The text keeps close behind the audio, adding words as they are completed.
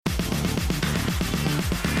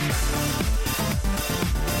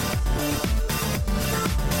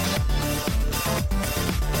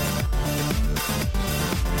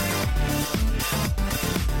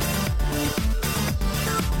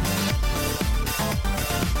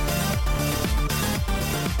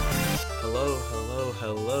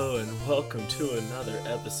welcome to another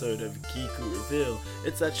episode of Geekly Reveal.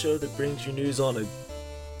 It's that show that brings you news on a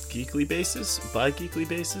geekly basis, bi-geekly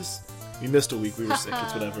basis. We missed a week, we were sick,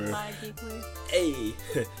 it's whatever. Bi-geekly.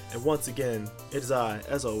 Hey! And once again, it is I,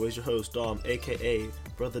 as always, your host, Dom, aka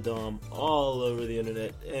Brother Dom, all over the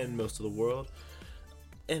internet and most of the world.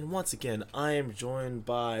 And once again, I am joined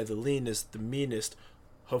by the leanest, the meanest,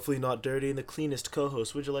 hopefully not dirty, and the cleanest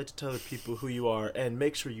co-host. Would you like to tell the people who you are and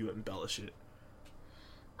make sure you embellish it?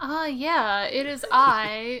 Yeah, it is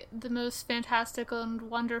I, the most fantastic and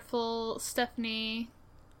wonderful Stephanie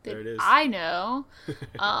that There it is. I know.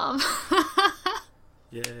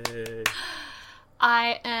 Yay.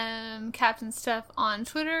 I am Captain Steph on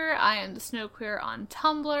Twitter. I am the Snow Queer on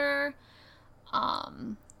Tumblr.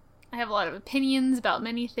 I have a lot of opinions about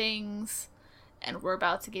many things, and we're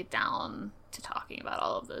about to get down to talking about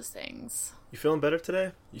all of those things. You feeling better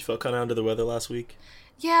today? You felt kind of under the weather last week?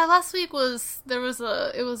 Yeah, last week was a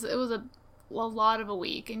lot of a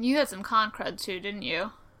week, and you had some con crud too, didn't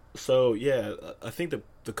you? So, yeah, I think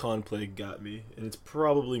the con plague got me, and it's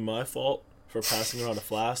probably my fault for passing around a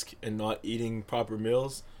flask and not eating proper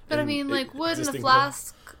meals. But I mean, like, wouldn't a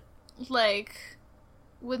flask, like,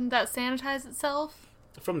 wouldn't that sanitize itself?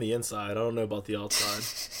 From the inside, I don't know about the outside.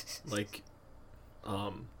 Like,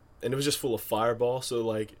 and it was just full of Fireball, so,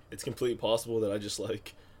 like, it's completely possible that I just,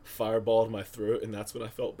 like, fireballed my throat, and that's what I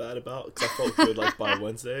felt bad about, because I felt good, like, by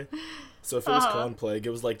Wednesday. So if it was con plague, it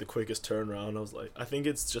was, like, the quickest turnaround. I was like, I think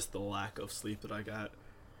it's just the lack of sleep that I got.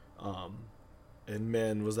 And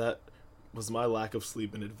man, was my lack of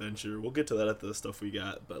sleep an adventure. We'll get to that at the stuff we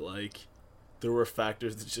got, but, like, there were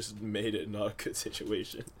factors that just made it not a good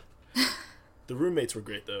situation. The roommates were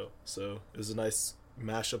great, though, so it was a nice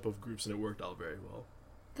mashup of groups, and it worked out very well.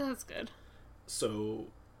 That's good. So,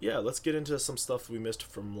 yeah, let's get into some stuff we missed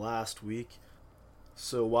from last week.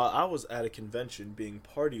 So, while I was at a convention being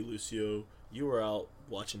Party Lucio, you were out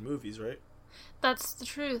watching movies, right? That's the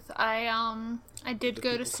truth. I did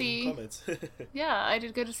go to see... Yeah, I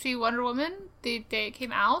did go to see Wonder Woman the day it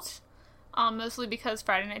came out. Mostly because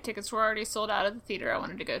Friday night tickets were already sold out at the theater I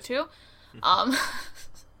wanted to go to.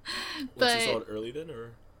 But you saw it early then,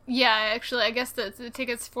 or? Yeah, actually, I guess the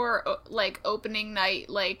tickets for, like, opening night,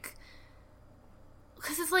 like...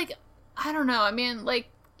 Because it's like, I don't know, I mean, like,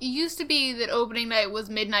 it used to be that opening night was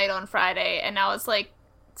midnight on Friday, and now it's, like,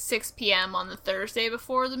 6 p.m. on the Thursday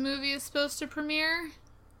before the movie is supposed to premiere.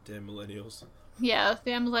 Damn millennials. Yeah,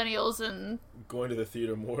 damn millennials and... Going to the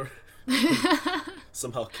theater more.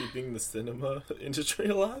 Somehow keeping the cinema industry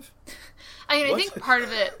alive? I mean, I think part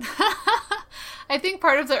of it... I think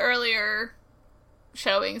part of the earlier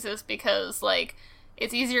showings is because, like,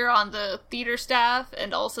 it's easier on the theater staff,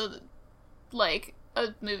 and also, like,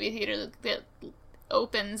 a movie theater that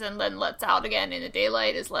opens and then lets out again in the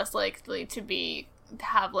daylight is less likely to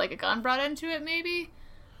have, like, a gun brought into it, maybe?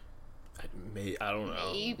 I don't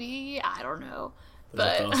know. Maybe? I don't know.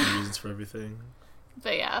 There's 1,000 reasons for everything.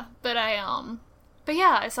 But yeah. But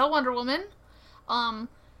yeah, I saw Wonder Woman. How'd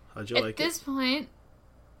you like it? At this point,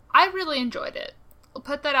 I really enjoyed it. I'll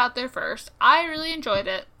put that out there first. I really enjoyed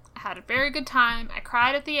it. I had a very good time. I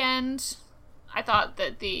cried at the end. I thought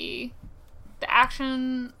that the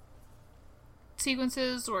action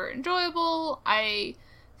sequences were enjoyable. I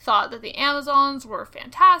thought that the Amazons were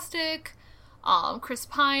fantastic. Chris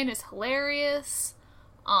Pine is hilarious.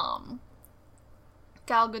 Gal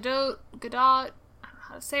Gadot, I don't know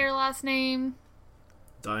how to say her last name.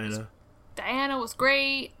 Diana was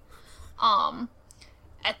great.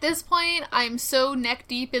 At this point, I'm so neck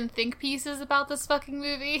deep in think pieces about this fucking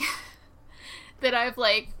movie that I've,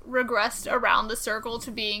 like, regressed around the circle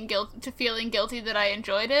to feeling guilty that I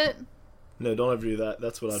enjoyed it. No, don't ever do that.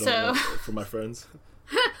 That's what I don't want for my friends.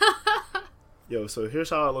 Yo, so here's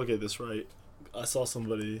how I look at this, right? I saw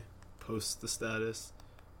somebody post the status.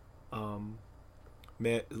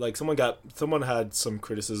 Man, like, someone had some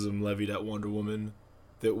criticism levied at Wonder Woman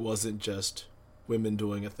that wasn't just women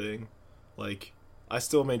doing a thing. Like, I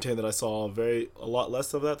still maintain that I saw a lot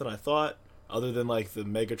less of that than I thought, other than, like, the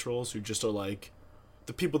mega trolls who just are, like,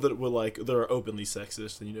 the people that were, like, they're openly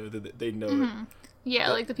sexist, and, you know, they know it. Yeah,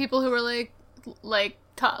 but, like, the people who were, like,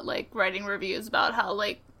 writing reviews about how,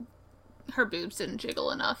 like, her boobs didn't jiggle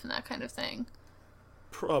enough and that kind of thing.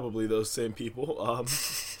 Probably those same people.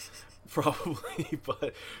 Probably,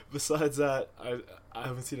 but besides that, I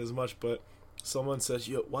haven't seen as much, but someone says,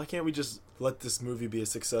 yo, why can't we just let this movie be a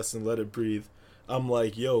success and let it breathe? I'm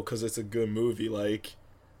like, yo, because it's a good movie. Like,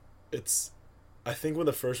 I think when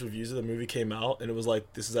the first reviews of the movie came out and it was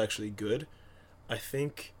like, this is actually good, I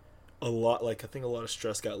think a lot of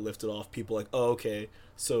stress got lifted off people. Like, oh, okay,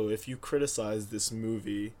 so if you criticize this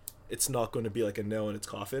movie, it's not going to be like a nail in its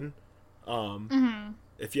coffin.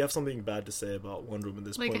 If you have something bad to say about Wonder Woman at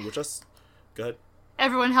this Like- point, which us, go ahead.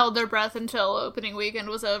 Everyone held their breath until opening weekend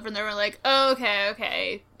was over, and they were like, oh,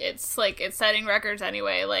 okay, it's setting records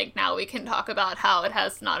anyway, like, now we can talk about how it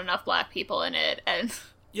has not enough black people in it, and...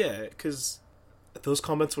 Yeah, because those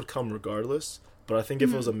comments would come regardless, but I think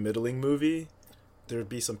if it was a middling movie, there would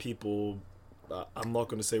be some people, I'm not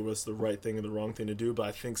going to say what's the right thing and the wrong thing to do, but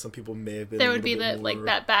I think some people may have been There a would be little bit that, more,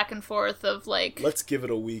 that back and forth of, let's give it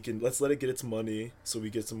a week, and let's let it get its money, so we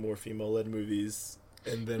get some more female-led movies,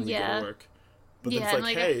 and then we go to work. But then it's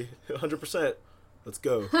like, hey, 100%, let's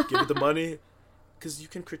go. Give it the money, because you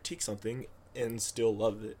can critique something and still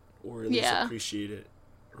love it, or at least appreciate it,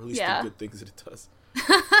 or at least the good things that it does.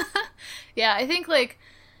 Yeah, I think,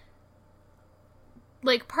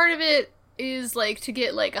 part of it is, to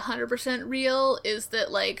get, 100% real, is that,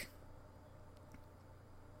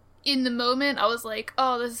 in the moment, I was like,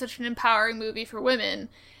 oh, this is such an empowering movie for women,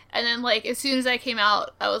 and then, as soon as I came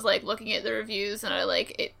out, I was, looking at the reviews, and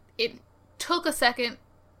it took a second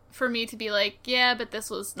for me to be like, yeah, but this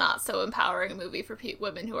was not so empowering a movie for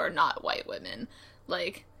women who are not white women.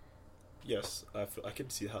 Yes, I can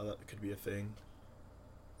see how that could be a thing.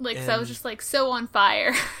 So I was just, so on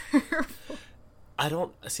fire. I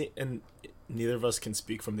don't see, and neither of us can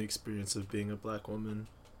speak from the experience of being a black woman.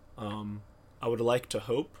 I would like to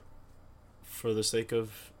hope, for the sake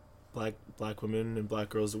of black women and black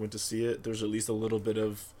girls that went to see it, there's at least a little bit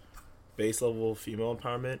of base level female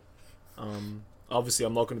empowerment. Obviously,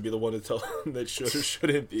 I'm not going to be the one to tell them that should or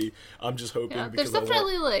shouldn't be. I'm just hoping because there's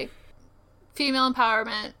definitely female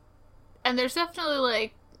empowerment, and there's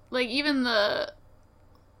definitely even the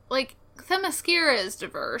Themyscira is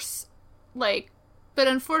diverse, but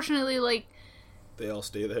unfortunately they all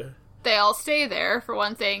stay there. They all stay there for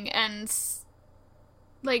one thing, and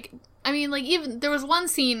even there was one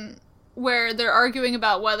scene where they're arguing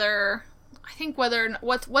about whether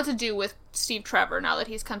what to do with Steve Trevor now that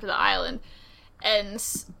he's come to the island. And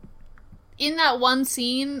in that one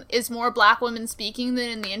scene is more black women speaking than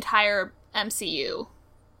in the entire MCU.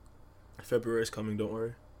 February's coming, don't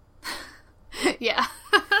worry. Yeah.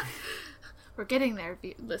 We're getting there,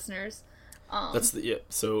 listeners.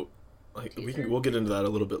 So we'll get into that a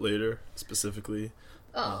little bit later, specifically.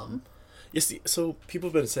 So people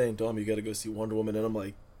have been saying, Dom, you gotta go see Wonder Woman, and I'm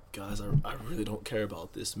like, guys, I really don't care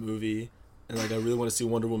about this movie. And I really want to see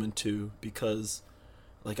Wonder Woman 2 because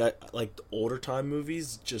I the older time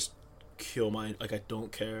movies just kill my I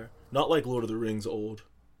don't care. Not like Lord of the Rings old,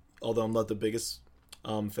 although I'm not the biggest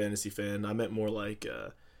fantasy fan. I meant more like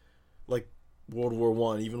World War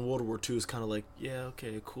One. Even World War Two is kind of yeah,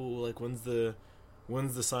 okay, cool.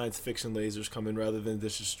 When's the science fiction lasers come in rather than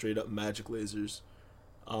just straight up magic lasers?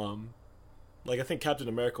 I think Captain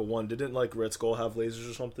America 1 didn't Red Skull have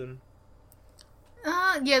lasers or something?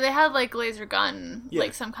 Yeah, they had laser gun,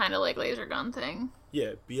 some kind of laser gun thing.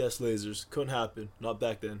 Yeah, BS lasers. Couldn't happen. Not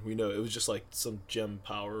back then. We know. It was just some gem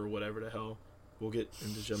power or whatever the hell. We'll get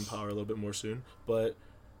into gem power a little bit more soon. But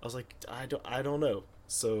I was like, I don't know.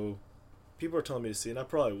 So people are telling me to see it, and I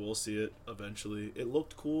probably will see it eventually. It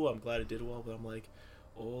looked cool. I'm glad it did well, but I'm like,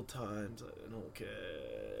 old times, I don't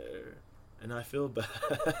care. And I feel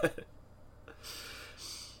bad.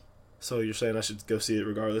 So you're saying I should go see it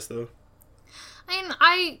regardless, though? I mean,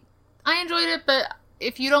 I enjoyed it, but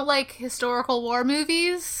if you don't like historical war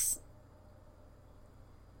movies,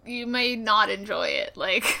 you may not enjoy it.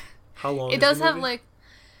 How long? It does have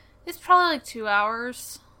it's probably 2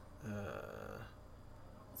 hours.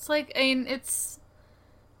 It's it's,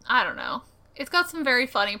 I don't know. It's got some very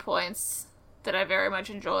funny points that I very much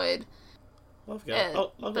enjoyed. Well,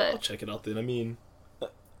 I'll check it out then. I mean,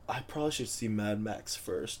 I probably should see Mad Max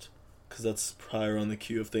first, because that's prior on the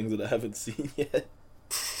queue of things that I haven't seen yet.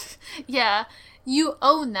 Yeah, you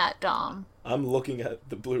own that, Dom. I'm looking at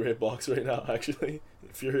the Blu-ray box right now, actually.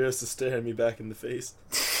 Furious is staring me back in the face.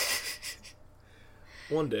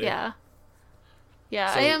 One day. Yeah.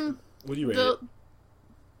 Yeah, So, I am... What do you rate it?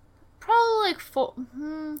 Probably 4...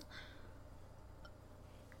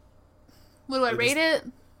 What do I rate it?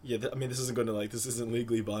 Yeah, this isn't going to, this isn't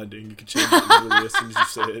legally binding. You can change it literally as soon as you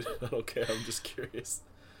say it. I don't care, I'm just curious.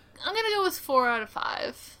 I'm gonna go with 4 out of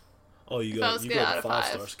 5. Oh, you go the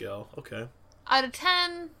 5-star scale. Okay. Out of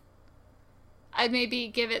 10, I'd maybe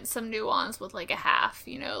give it some nuance with a half,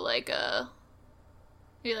 maybe a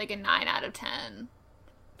 9 out of 10.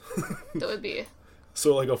 That would be...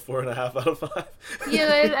 So a 4.5 out of 5?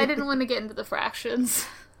 Yeah, I didn't want to get into the fractions.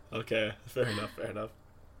 Okay, fair enough.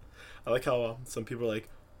 I like how some people are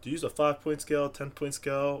do you use a 5-point scale, 10-point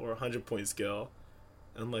scale, or a 100-point scale?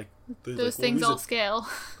 And those things all scale.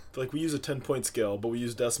 like, we use a 10-point scale, but we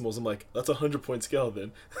use decimals. I'm like, that's a 100-point scale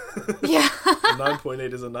then. Yeah. A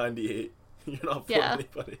 9.8 is a 98. You're not fooling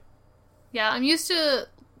anybody. Yeah, I'm used to,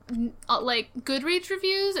 like, Goodreads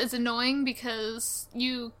reviews is annoying because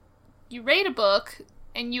you rate a book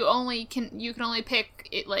and you can only pick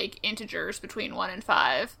it, like, integers between 1 and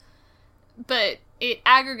 5, but it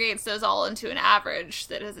aggregates those all into an average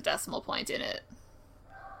that has a decimal point in it.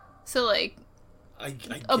 So, like, I a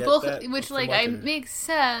get book, that which, from, like, like, makes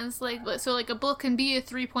sense, like, so, like, a book can be a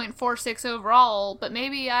 3.46 overall, but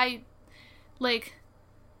maybe like,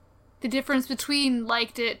 the difference between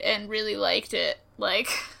liked it and really liked it, like,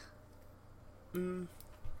 I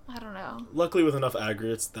don't know. Luckily, with enough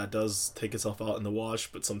aggregates, that does take itself out in the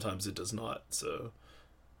wash, but sometimes it does not, so...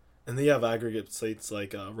 And then you have aggregate sites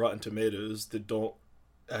like Rotten Tomatoes that don't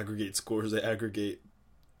aggregate scores, they aggregate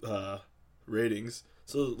ratings.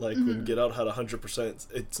 So, like, when Get Out had 100%,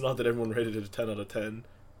 it's not that everyone rated it a 10 out of 10.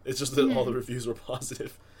 It's just that all the reviews were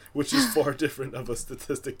positive, which is far different of a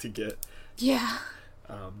statistic to get. Yeah.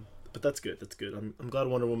 But that's good, that's good. I'm glad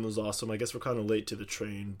Wonder Woman was awesome. I guess we're kind of late to the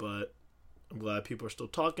train, but I'm glad people are still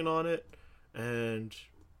talking on it. And,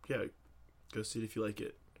 yeah, go see it if you like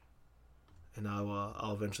it. And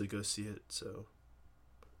I'll eventually go see it, so...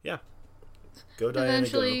 Yeah. Go, Diana,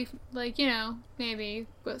 Eventually, go. like, you know, maybe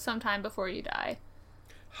sometime before you die.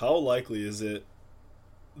 How likely is it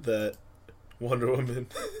that Wonder Woman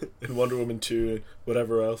and Wonder Woman 2 and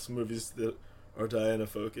whatever else movies that are Diana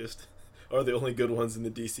focused are the only good ones in the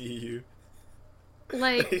DCEU?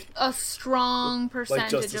 Like, a strong percentage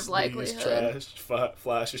like Justice of League likelihood. is trash,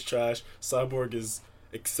 Flash is trash, Cyborg is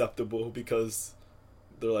acceptable because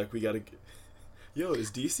they're like, we gotta... Yo,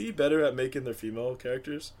 is DC better at making their female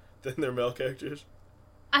characters than their male characters?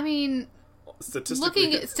 I mean, statistically,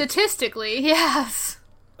 looking statistically, yes.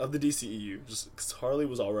 Of the DCEU, just 'cause Harley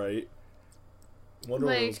was alright. Wonder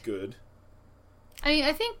Woman was good. I mean,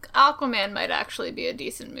 I think Aquaman might actually be a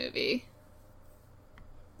decent movie.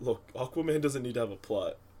 Look, Aquaman doesn't need to have a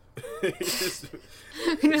plot. You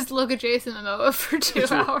can just look at Jason Momoa for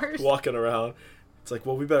 2 hours. Walking around. It's like,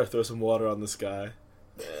 well, we better throw some water on this guy.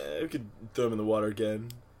 We could throw him in the water again.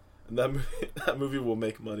 And that movie will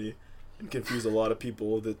make money and confuse a lot of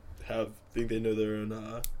people that think they know their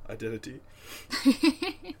own identity.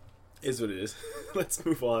 Is what it is. Let's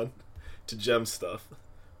move on to gem stuff.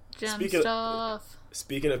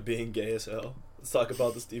 Speaking of being gay as hell, let's talk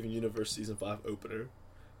about the Steven Universe Season 5 opener.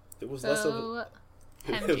 It was less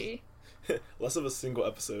of a single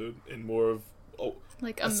episode and more of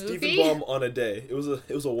like a movie? Steven bomb on a day. It was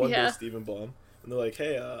a one-day Steven bomb. And they're like,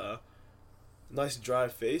 hey, nice dry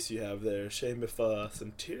face you have there. Shame if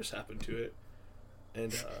some tears happen to it.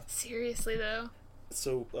 And seriously though.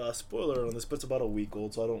 So spoiler on this, but it's about a week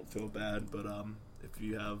old, so I don't feel bad. But if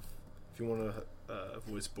you want to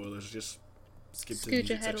avoid spoilers, just skip to the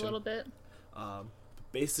music ahead section. A little bit.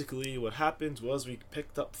 Basically, what happened was we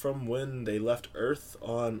picked up from when they left Earth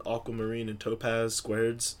on Aquamarine and Topaz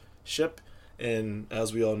Squared's ship, and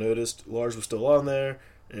as we all noticed, Lars was still on there.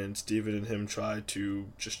 And Steven and him try to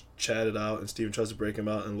just chat it out, and Steven tries to break him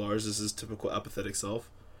out, and Lars is his typical apathetic self.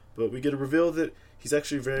 But we get a reveal that he's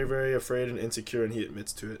actually very, very afraid and insecure, and he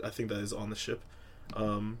admits to it. I think that is on the ship.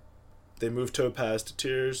 They move Topaz to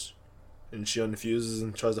tears, and she unfuses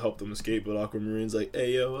and tries to help them escape, but Aquamarine's like,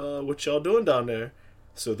 hey, yo, what y'all doing down there?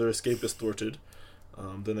 So their escape is thwarted.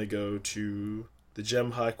 Then they go to the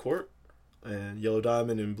Gem High Court, and Yellow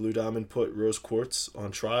Diamond and Blue Diamond put Rose Quartz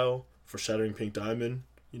on trial for shattering Pink Diamond.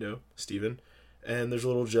 You know, Steven. And there's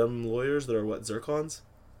little gem lawyers that are, Zircons?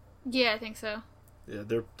 Yeah, I think so. Yeah,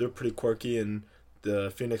 they're pretty quirky, and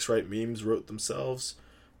the Phoenix Wright memes wrote themselves.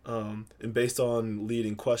 And based on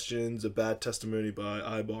leading questions, a bad testimony by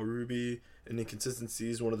Eyeball Ruby, and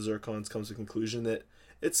inconsistencies, one of the Zircons comes to the conclusion that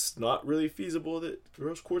it's not really feasible that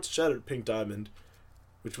Rose Quartz shattered Pink Diamond,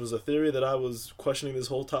 which was a theory that I was questioning this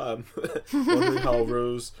whole time. Wondering how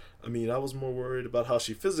Rose... I mean, I was more worried about how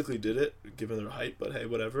she physically did it, given her height, but hey,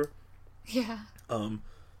 whatever. Yeah.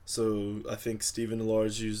 So I think Steven and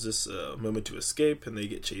Lars use this moment to escape, and they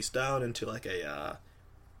get chased down into like a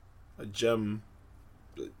gem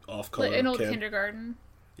off-color like an old camp. kindergarten.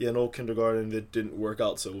 Yeah, an old kindergarten that didn't work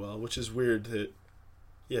out so well, which is weird that...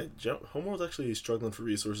 Yeah, Homeworld's actually struggling for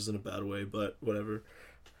resources in a bad way, but whatever.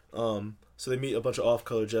 So they meet a bunch of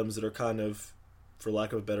off-color gems that are kind of, for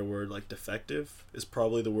lack of a better word, like defective, is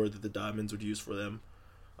probably the word that the diamonds would use for them.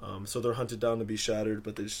 So they're hunted down to be shattered,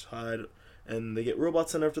 but they just hide, and they get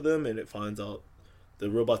robots sent after them, and it finds out the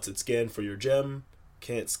robots that scan for your gem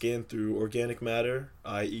can't scan through organic matter,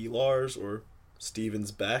 i.e. Lars, or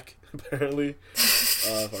Steven's back, apparently,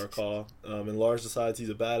 if I recall. And Lars decides he's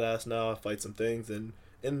a badass now, fights some things, and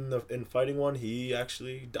in fighting one, he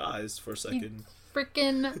actually dies for a second.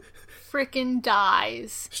 Frickin'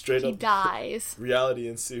 dies. Straight he up dies. Reality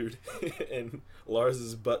ensued, and Lars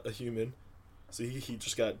is but a human, so he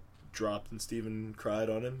just got dropped, and Steven cried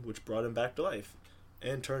on him, which brought him back to life,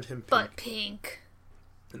 and turned him pink. But pink.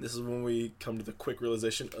 And this is when we come to the quick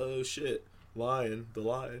realization: oh shit, the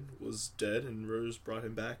lion was dead, and Rose brought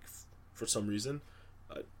him back for some reason,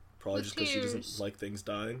 probably just because she doesn't like things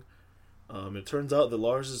dying. It turns out that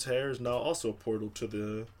Lars's hair is now also a portal to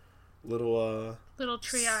the little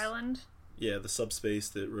tree island. Yeah, the subspace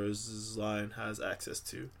that Rose's lion has access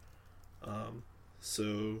to.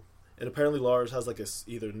 And apparently Lars has like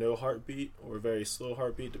either no heartbeat or a very slow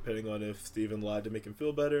heartbeat, depending on if Steven lied to make him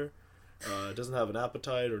feel better. Doesn't have an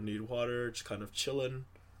appetite or need water, just kind of chilling.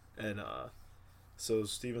 And so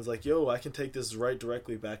Steven's like, yo, I can take this right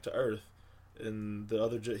directly back to Earth. And the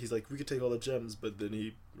other, he's like, we could take all the gems, but then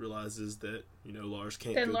he realizes that, Lars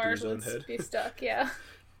can't go through his own head. Be stuck, yeah.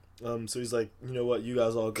 So he's like, you know what, you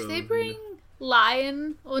guys all go. Could they bring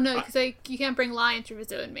Lion? Oh no, because you can't bring Lion through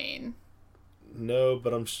his own mane. No,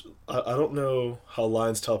 but I don't know how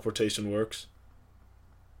Lion's teleportation works.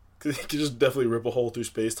 Because he can just definitely rip a hole through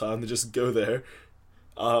space-time and just go there.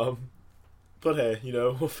 But hey,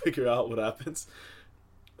 we'll figure out what happens.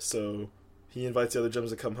 So he invites the other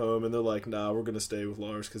gems to come home, and they're like, nah, we're going to stay with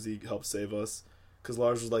Lars because he helped save us. Because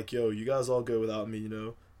Lars was like, yo, you guys all go without me,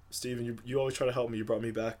 Steven, you always try to help me. You brought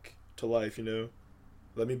me back to life,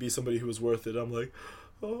 Let me be somebody who was worth it. I'm like,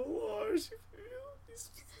 oh, Lars, he's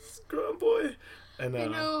a grown boy. And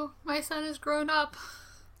my son is grown up.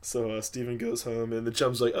 So Steven goes home, and the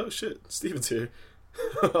gem's like, oh shit, Steven's here.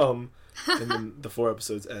 And then the 4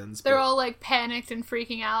 episodes ends. They're all like panicked and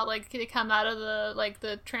freaking out. Like they come out of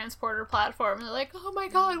the transporter platform, and they're like, "Oh my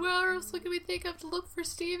god, where else can we think of to look for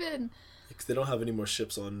Steven?" Because they don't have any more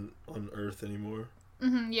ships on Earth anymore.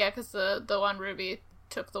 Mm-hmm, yeah, because the one Ruby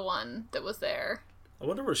took the one that was there. I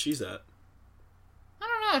wonder where she's at. I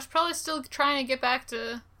don't know. She's probably still trying to get back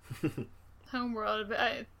to Homeworld.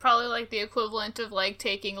 Probably like the equivalent of like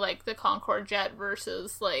taking like the Concorde jet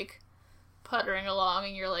versus like puttering along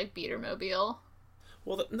in your like beatermobile.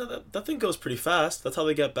 Well, that thing goes pretty fast. That's how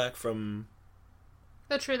they get back from.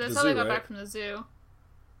 That's true. That's how they got back from the zoo.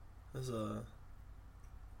 There's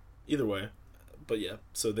either way, but yeah.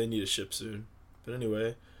 So they need a ship soon. But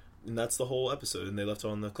anyway, and that's the whole episode. And they left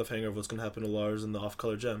on the cliffhanger of what's going to happen to Lars and the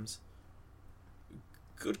off-color gems.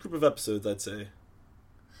 Good group of episodes, I'd say.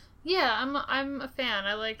 Yeah, I'm a fan.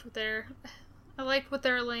 I liked what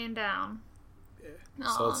they're laying down. Yeah,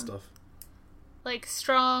 solid stuff. Like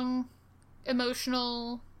strong,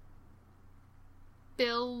 emotional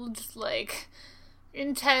build, like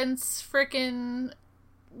intense, frickin'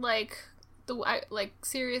 like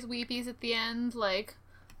serious weepies at the end. Like,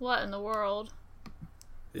 what in the world?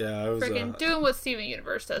 Yeah, I was frickin' doing what Steven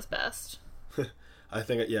Universe does best. I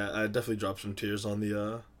think, yeah, I definitely dropped some tears on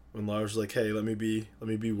the when Lars was like, "Hey, let me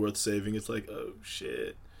be worth saving." It's like, oh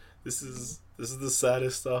shit, this is the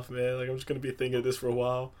saddest stuff, man. Like, I'm just gonna be thinking of this for a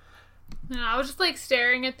while. And I was just like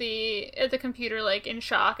staring at the computer like in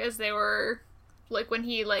shock as they were like when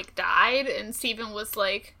he like died and Steven was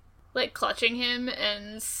like clutching him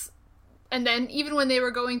and then even when they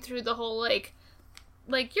were going through the whole like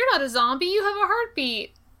you're not a zombie, you have a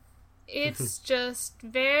heartbeat. It's just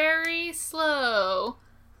very slow.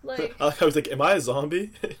 Like I was like, am I a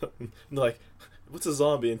zombie? And they're like, what's a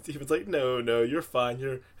zombie? And Steven's like, no, you're fine.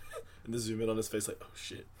 And they zoom in on his face like, oh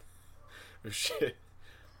shit.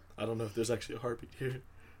 I don't know if there's actually a heartbeat here.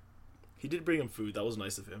 He did bring him food. That was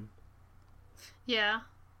nice of him. Yeah.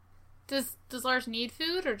 Does Lars need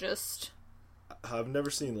food or just? I've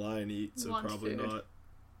never seen Lion eat, so probably food.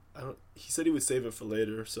 Not. He said he would save it for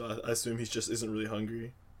later, so I assume he just isn't really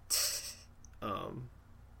hungry.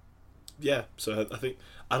 Yeah. So I think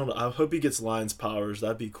I don't know. I hope he gets Lion's powers.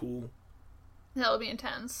 That'd be cool. That would be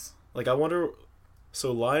intense. Like I wonder.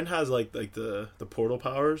 So Lion has like the portal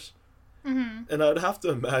powers. Mm-hmm. And I'd have to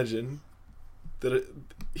imagine that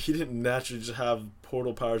he didn't naturally just have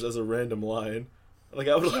portal powers as a random lion. Like,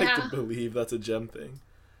 I would like to believe that's a gem thing.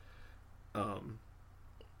 And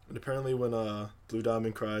apparently when Blue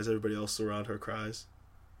Diamond cries, everybody else around her cries.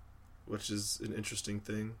 Which is an interesting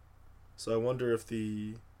thing. So I wonder if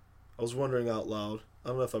I was wondering out loud, I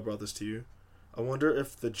don't know if I brought this to you. I wonder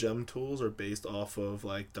if the gem tools are based off of,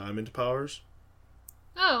 like, diamond powers.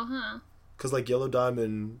 Oh, huh. Because, like, Yellow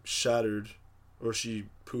Diamond shattered, or she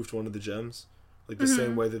poofed one of the gems. Like, the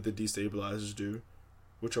same way that the destabilizers do,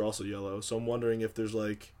 which are also yellow. So I'm wondering if there's,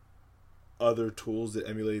 like, other tools that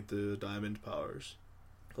emulate the diamond powers.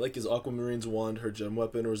 Like, is Aquamarine's wand her gem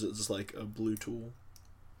weapon, or is it just, like, a blue tool?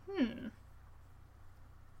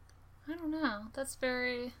 don't know. That's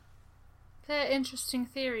very interesting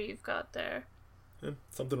theory you've got there. Yeah,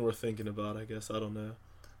 something worth thinking about, I guess. I don't know.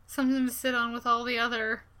 Something to sit on with all the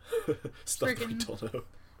other stuff that we don't know.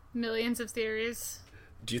 Millions of theories.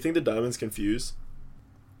 Do you think the diamonds can fuse?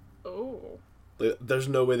 Oh. Like, there's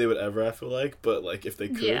no way they would ever, I feel like, but like if they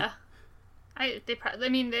could. Yeah. They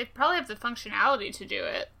probably have the functionality to do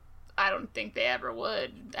it. I don't think they ever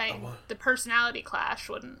would. The personality clash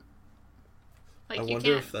wouldn't. Like, I you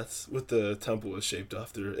wonder can't if that's what the temple is shaped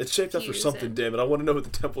after. It's shaped after fuse something, it. damn it. I want to know what the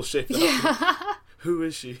temple's shaped after. Who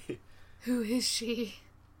is she? Who is she?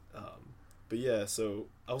 But yeah, so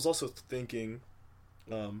I was also thinking,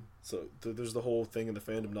 there's the whole thing in the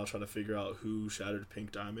fandom now trying to figure out who shattered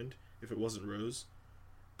Pink Diamond, if it wasn't Rose.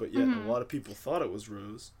 But yet, a lot of people thought it was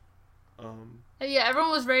Rose. Yeah,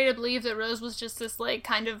 everyone was ready to believe that Rose was just this, like,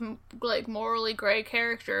 kind of, like, morally gray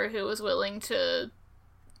character who was willing to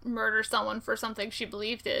murder someone for something she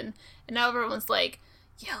believed in. And now everyone's like,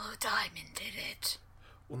 Yellow Diamond did it.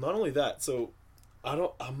 Well, not only that, so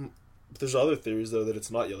there's other theories, though, that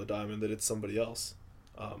it's not Yellow Diamond, that it's somebody else.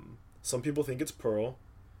 Some people think it's Pearl,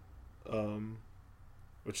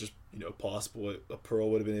 which is, possible. A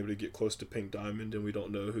Pearl would have been able to get close to Pink Diamond, and we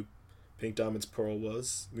don't know who Pink Diamond's Pearl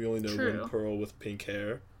was. We only know one Pearl with pink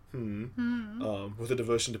hair. With a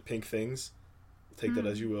devotion to pink things. Take that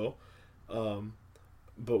as you will.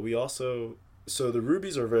 But we also... So the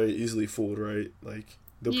rubies are very easily fooled, right? Like,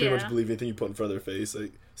 they'll pretty much believe anything you put in front of their face.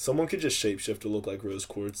 Like, someone could just shapeshift to look like rose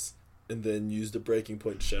quartz and then use the breaking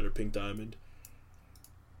point to shatter Pink Diamond.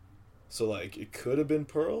 So, like, it could have been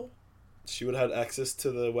Pearl. She would have had access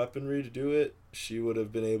to the weaponry to do it. She would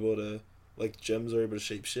have been able to... Like, gems are able to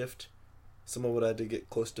shapeshift. Someone would have had to get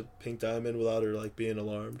close to Pink Diamond without her, like, being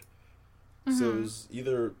alarmed. So it was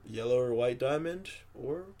either Yellow or White Diamond,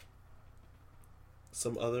 or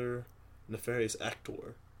some other nefarious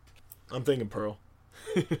actor. I'm thinking Pearl.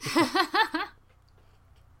 It's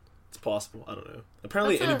possible. I don't know.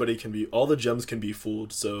 Apparently anybody can be... All the gems can be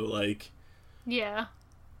fooled, so, like... Yeah.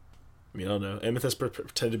 I mean, I don't know. Amethyst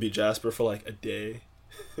pretended to be Jasper for, like, a day.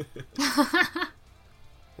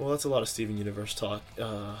 Well, that's a lot of Steven Universe talk.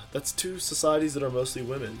 That's two societies that are mostly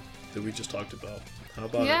women that we just talked about. How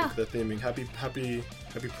about it? Look at that theming. Happy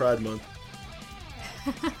Pride Month.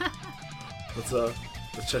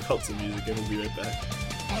 Let's check out some music and we'll be right back.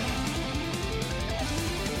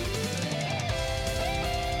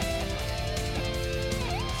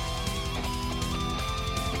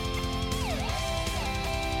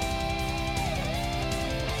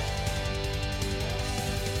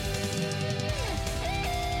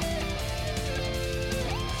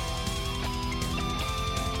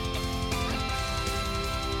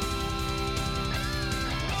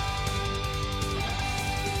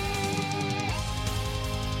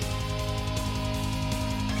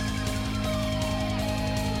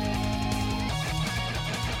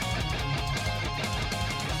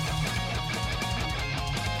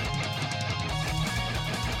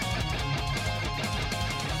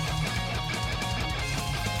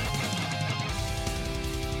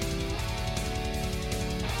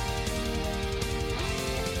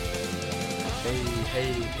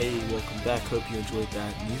 Hey, welcome back. Hope you enjoyed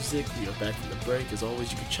that music. We are back from the break. As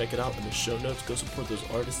always, you can check it out in the show notes. Go support those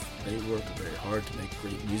artists. They work very hard to make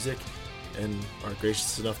great music and are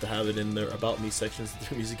gracious enough to have it in their About Me sections that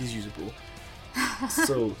their music is usable.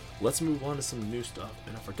 So let's move on to some new stuff.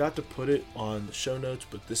 And I forgot to put it on the show notes,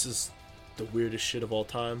 but this is the weirdest shit of all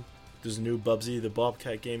time. There's a new Bubsy the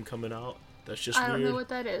Bobcat game coming out. That's just weird. I don't know what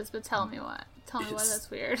that is, but tell me what. Tell me why that's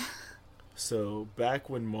weird. So back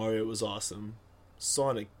when Mario was awesome,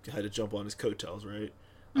 Sonic had to jump on his coattails, right?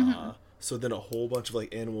 So then a whole bunch of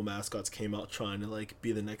like animal mascots came out trying to like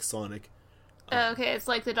be the next Sonic. Okay, it's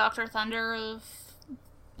like the Dr. Thunder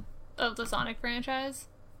of the Sonic franchise?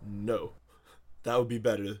 No. That would be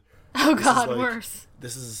better. Oh god, worse.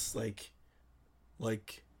 This is like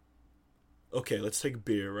okay, let's take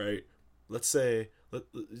beer, right? Let's say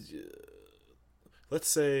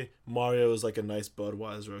Mario is like a nice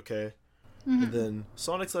Budweiser, okay? And then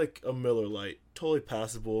Sonic's like a Miller Lite, totally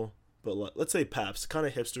passable, but let's say Pabst, kind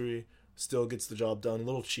of hipstery, still gets the job done, a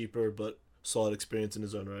little cheaper, but solid experience in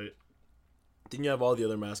his own right. Then you have all the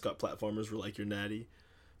other mascot platformers where like your Natty,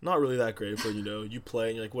 not really that great for, you play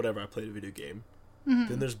and you're like, whatever, I played a video game.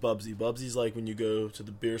 Then there's Bubsy. Bubsy's like when you go to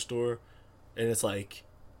the beer store and it's like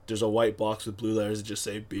there's a white box with blue letters that just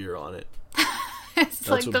say beer on it. It's That's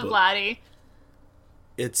like the Vladdy.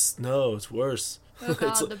 It's worse. Oh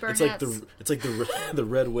god, the Burnett's. It's like the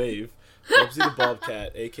red wave. Bubsy the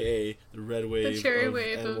Bobcat, aka the red wave of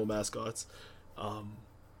animal mascots.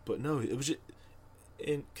 But no, it was just,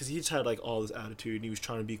 because he just had like all this attitude and he was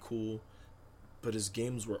trying to be cool. but his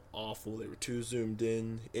games were awful. They were too zoomed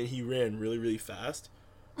in, and he ran really, really fast.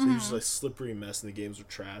 So he was just like slippery mess, and the games were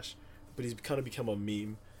trash. But he's kind of become a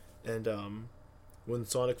meme. And when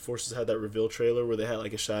Sonic Forces had that reveal trailer where they had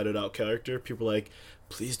like a shadowed out character, people were like,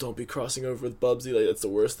 please don't be crossing over with Bubsy. Like, that's the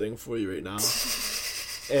worst thing for you right now.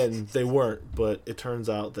 And they weren't, but it turns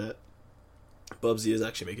out that Bubsy is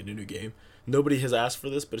actually making a new game. Nobody has asked for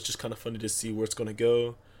this, but it's just kind of funny to see where it's going to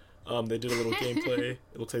go. They did a little gameplay.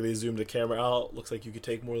 It looks like they zoomed the camera out. Looks like you could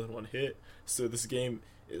take more than one hit. So this game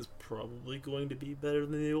is probably going to be better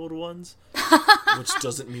than the old ones, which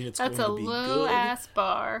doesn't mean it's going to be good. That's a low-ass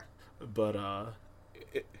bar. But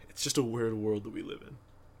it's just a weird world that we live in.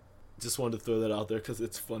 Just wanted to throw that out there because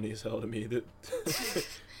it's funny as hell to me that...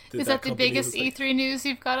 Is that the biggest E3 news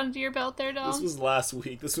you've got under your belt there, Dom? This was last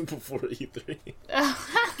week. This was before E3.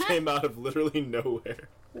 Came out of literally nowhere.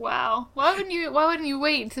 Wow. Why wouldn't you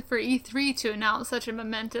wait for E3 to announce such a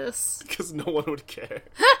momentous... Because no one would care.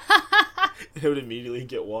 It would immediately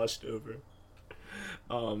get washed over.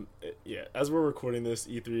 Yeah, as we're recording this,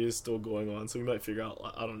 E3 is still going on, so we might figure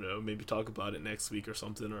out, I don't know, maybe talk about it next week or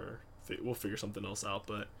something, or we'll figure something else out,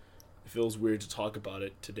 but it feels weird to talk about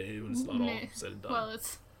it today when it's not all said and done. Well,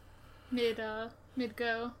 it's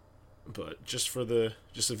mid-go. But just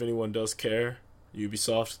if anyone does care,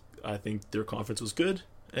 Ubisoft, I think their conference was good,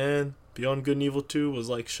 and Beyond Good and Evil 2 was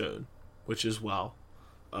like shown, which is wow.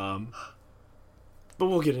 But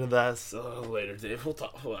we'll get into that later, Dave. We'll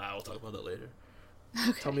talk about that later.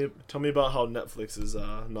 Okay. Tell me about how Netflix is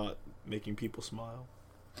not making people smile.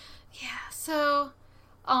 Yeah, so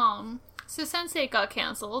Sense8 got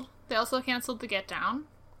canceled. They also canceled The Get Down.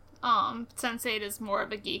 Sense8 is more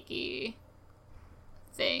of a geeky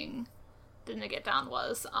thing than The Get Down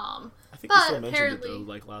was. I think we still mentioned it though,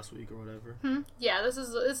 like last week or whatever. Yeah, this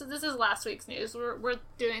is last week's news. We're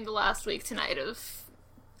doing the last week tonight of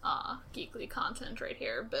geekly content right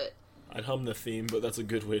here, but I'd hum the theme, but that's a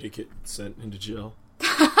good way to get sent into jail.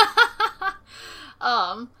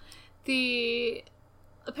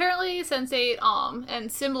 Apparently Sense8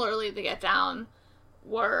 and similarly The Get Down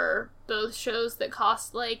were both shows that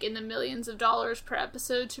cost like in the millions of dollars per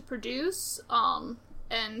episode to produce, and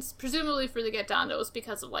presumably for The Get Down it was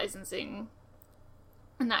because of licensing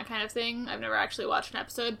and that kind of thing. I've never actually watched an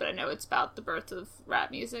episode, but I know it's about the birth of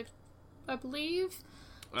rap music, I believe.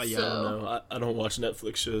 Yeah, so, I don't know. I don't watch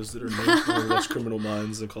Netflix shows that are made. I watch Criminal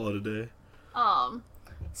Minds and call it a day.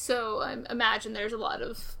 So I imagine there's a lot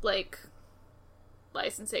of like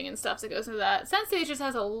licensing and stuff that goes into that. Sense8 just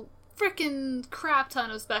has a freaking crap ton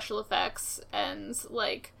of special effects and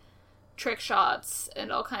like trick shots and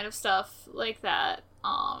all kind of stuff like that.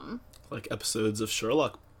 Like episodes of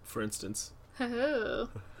Sherlock, for instance. Oh,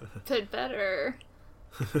 but better.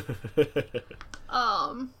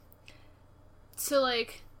 So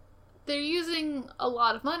like they're using a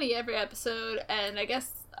lot of money every episode, and I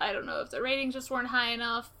guess I don't know if the ratings just weren't high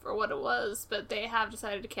enough or what it was, but they have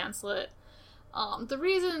decided to cancel it.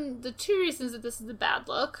 The two reasons that this is a bad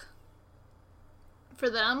look for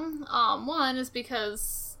them, one is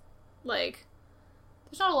because, like,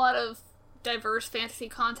 there's not a lot of diverse fantasy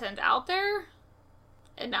content out there,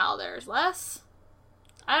 and now there's less.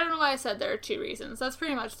 I don't know why I said there are two reasons. That's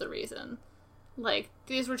pretty much the reason. Like,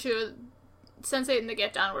 these were Sense8 and The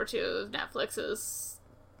Get Down were two of Netflix's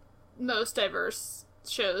most diverse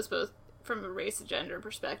shows, both from a race and gender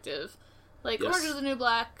perspective. Like, yes. Orange is the New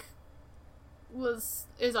Black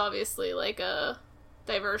is obviously like a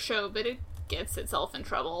diverse show, but it gets itself in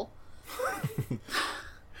trouble.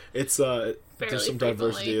 It's there's some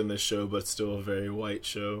diversity in this show, but it's still a very white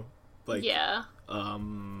show. Like, yeah.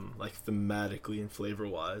 Like thematically and flavor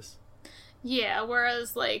wise. Yeah,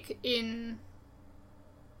 whereas like in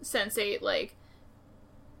Sense8, like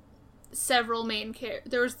several main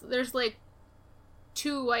there's like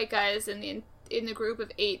two white guys in the group of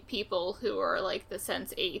 8 people who are like the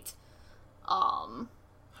Sense8.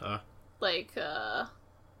 Like I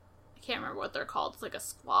can't remember what they're called. It's like a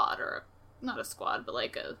squad not a squad, but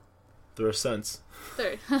like a. They're a sense.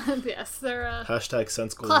 Yes, they're a hashtag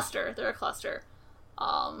sense goals. Cluster. They're a cluster.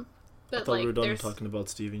 But I thought we were done talking about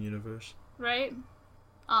Steven Universe. Right.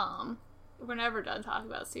 We're never done talking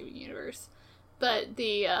about Steven Universe. But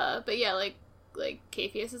but yeah, like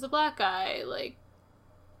K-Fius is a black guy. Like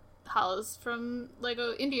Hala's from like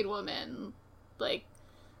an Indian woman. Like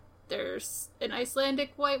there's an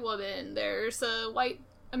Icelandic white woman. There's a white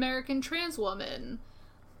American trans woman.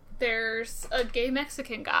 There's a gay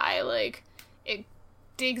Mexican guy. Like it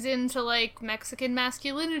digs into like Mexican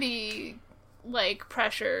masculinity like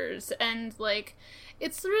pressures, and like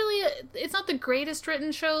it's not the greatest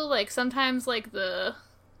written show. Like sometimes like the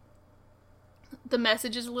the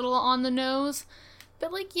message is a little on the nose.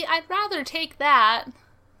 But, like, yeah, I'd rather take that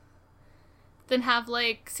than have,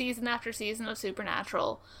 like, season after season of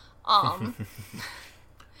Supernatural. Well,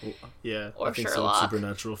 yeah, or I think Sherlock, so.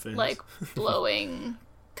 Supernatural fans. Like, blowing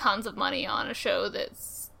tons of money on a show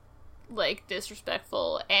that's, like,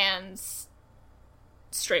 disrespectful and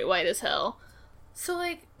straight white as hell. So,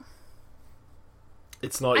 like...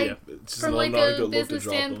 It's not, yeah. It's just from, not, like, not a a good look to business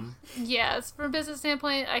drop them. Yes, from a business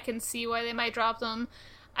standpoint, I can see why they might drop them.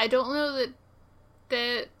 I don't know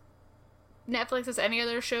that Netflix has any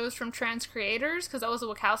other shows from trans creators, because that was a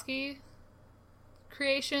Wachowski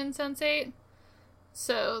creation, Sense8.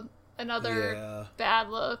 So, another bad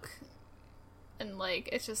look. And, like,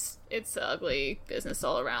 it's ugly business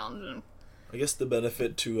all around. And I guess the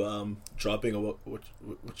benefit to dropping a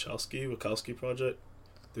Wachowski project,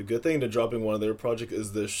 the good thing to dropping one of their projects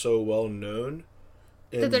is they're so well known.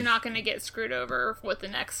 That they're not going to get screwed over with the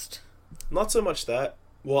next... Not so much that.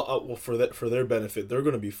 Well, for their benefit, they're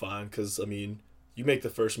going to be fine, because, I mean, you make the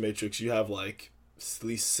first Matrix, you have, like, at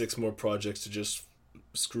least 6 more projects to just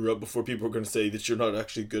screw up before people are going to say that you're not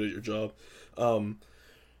actually good at your job.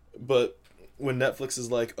 But when Netflix is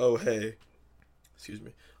like, oh, hey,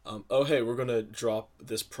 we're going to drop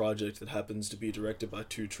this project that happens to be directed by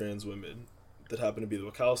 2 trans women that happen to be the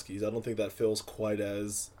Wachowskis, I don't think that feels quite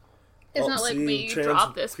as... It's not like we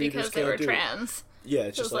dropped this because they were trans. Yeah,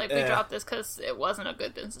 it's just like we dropped this because it wasn't a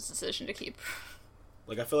good business decision to keep.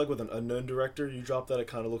 Like, I feel like with an unknown director, you drop that, it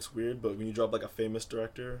kind of looks weird, but when you drop, like, a famous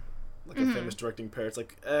director, like a famous directing pair, it's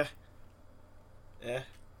like,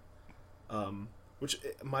 which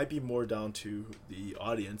it might be more down to the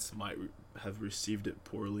audience might have received it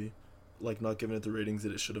poorly, like, not giving it the ratings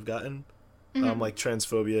that it should have gotten. Like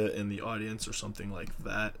transphobia in the audience or something like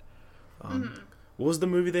that. What was the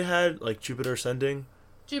movie they had? Like, Jupiter Ascending?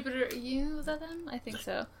 Was that them? I think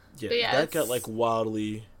so. Yeah, that got, like,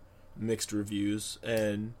 wildly mixed reviews,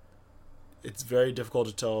 and it's very difficult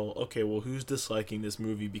to tell, okay, well, who's disliking this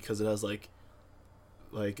movie because it has, like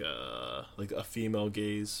a female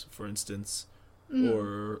gaze, for instance,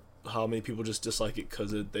 or how many people just dislike it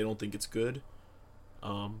because they don't think it's good.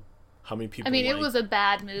 How many people... I mean, it was a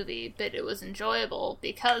bad movie, but it was enjoyable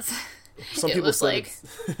because some people said like...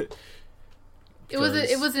 It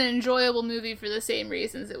was an enjoyable movie for the same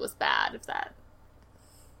reasons it was bad, if that...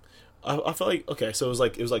 I felt like... Okay, so it was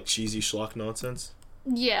like cheesy schlock nonsense?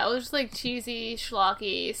 Yeah, it was just like cheesy,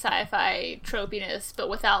 schlocky, sci-fi tropiness, but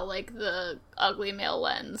without, like, the ugly male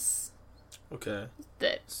lens. Okay.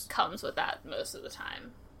 That comes with that most of the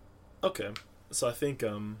time. Okay. So I think,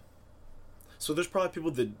 So there's probably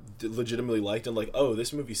people that legitimately liked and like, oh,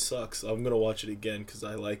 this movie sucks, I'm gonna watch it again because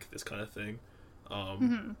I like this kind of thing.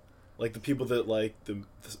 Like the people that like the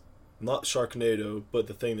not Sharknado, but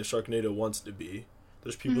the thing that Sharknado wants to be.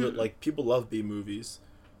 There's people that like, people love B movies.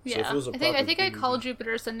 So yeah, I think I called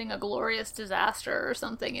Jupiter Ascending a glorious disaster or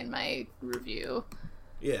something in my review.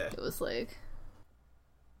 Yeah. It was like...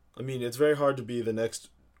 I mean, it's very hard to be the next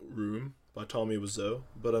Room by Tommy Wiseau,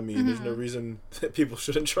 but I mean, there's no reason that people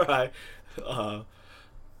shouldn't try.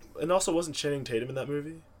 And also, wasn't Channing Tatum in that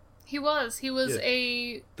movie? He was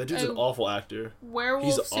a... That dude's an awful actor. Werewolf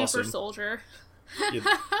He's super awesome. soldier.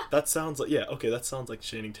 Yeah, that sounds like... Yeah, okay, that sounds like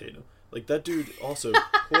Channing Tatum. Like, that dude, also,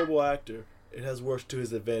 horrible actor. It has worked to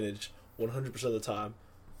his advantage 100% of the time.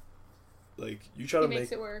 Like, you try to make... He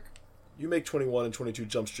makes it work. You make 21 and 22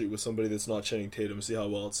 Jump Street with somebody that's not Channing Tatum and see how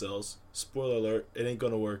well it sells. Spoiler alert, it ain't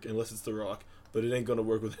gonna work unless it's The Rock, but it ain't gonna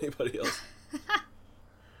work with anybody else.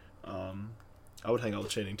 I would hang out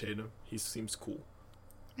with Channing Tatum. He seems cool.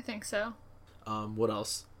 I think so. What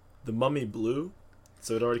else? The Mummy Blue?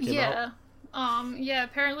 So it already came out? Yeah,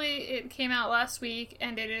 apparently it came out last week,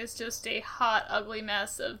 and it is just a hot, ugly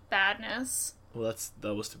mess of badness. Well,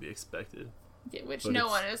 that was to be expected. Yeah, which no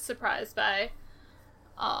one is surprised by.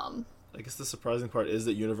 I guess the surprising part is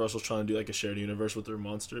that Universal's trying to do like a shared universe with their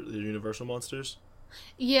Universal monsters.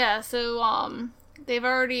 Yeah, so they've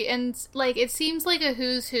already, and like it seems like a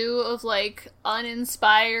who's who of like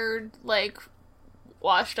uninspired, like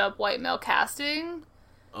washed up white male casting.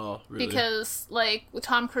 Oh, really? Because like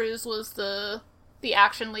Tom Cruise was the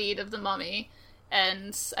action lead of The Mummy,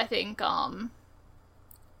 and I think I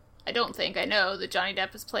know that Johnny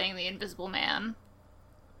Depp is playing the Invisible Man.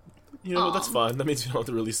 You know, that's fine. That means you don't have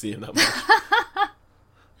to really see him that much.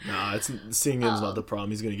 Nah, seeing him's not the problem.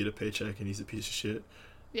 He's gonna get a paycheck, and he's a piece of shit.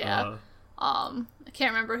 Yeah. I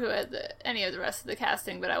can't remember who had any of the rest of the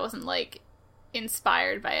casting, but I wasn't, like,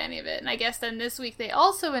 inspired by any of it. And I guess then this week they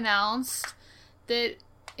also announced that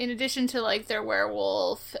in addition to, like, their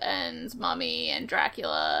werewolf and Mummy and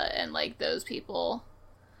Dracula and, like, those people,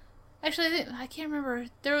 Actually, I can't remember.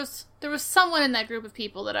 There was someone in that group of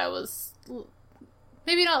people that I was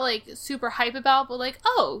maybe not like super hype about, but like,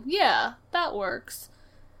 oh yeah, that works.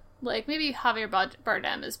 Like maybe Javier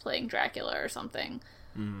Bardem is playing Dracula or something.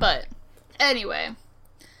 But anyway,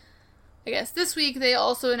 I guess this week they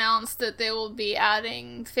also announced that they will be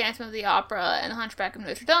adding Phantom of the Opera and Hunchback of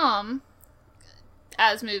Notre Dame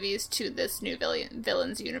as movies to this new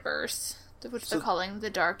villains universe, which they're calling the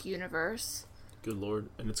Dark Universe. Good lord.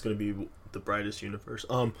 And it's going to be the brightest universe.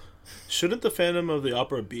 Shouldn't the Phantom of the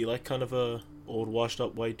Opera be like kind of a old washed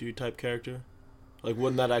up white dude type character? Like,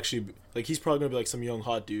 wouldn't that actually be, like, he's probably going to be like some young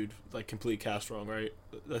hot dude, like complete cast wrong, right?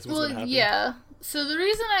 That's what's going to happen. Yeah. So the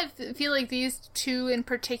reason I feel like these two in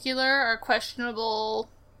particular are questionable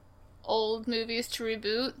old movies to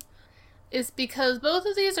reboot is because both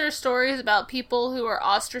of these are stories about people who are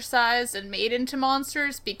ostracized and made into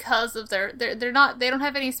monsters because of they don't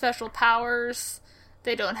have any special powers.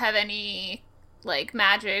 They don't have any like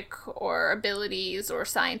magic or abilities or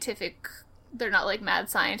scientific. They're not like mad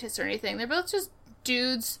scientists or anything. They're both just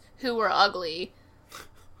dudes who were ugly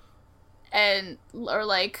and or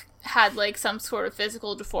like had like some sort of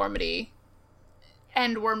physical deformity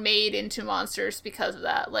and were made into monsters because of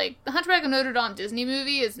that. Like, the Hunchback of Notre Dame Disney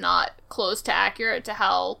movie is not close to accurate to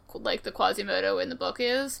how, like, the Quasimodo in the book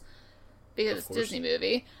is, because it's a Disney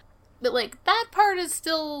movie. But, like, that part is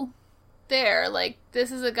still there. Like,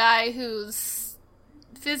 this is a guy who's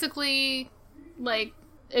physically, like,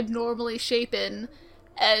 abnormally shapen,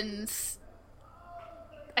 and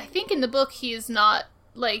I think in the book he's not,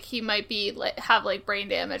 like, he might be, like, have, like, brain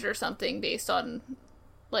damage or something based on,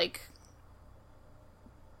 like,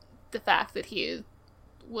 the fact that he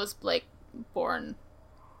was, like, born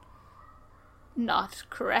not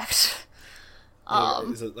correct.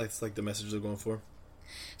 Is it like the message they're going for?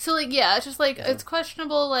 So, like, yeah, it's just, like, it's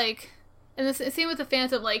questionable, like, and the same with the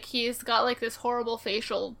Phantom, like, he's got, like, this horrible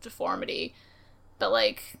facial deformity, but,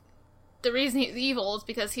 like, the reason he's evil is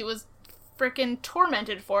because he was frickin'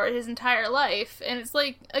 tormented for it his entire life, and it's,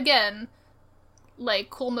 like, again, like,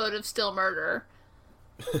 cool motive, still murder.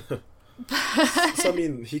 So, I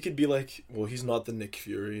mean, he could be like, well, he's not the Nick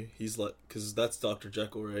Fury. He's like, because that's Dr.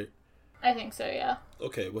 Jekyll, right? I think so, yeah.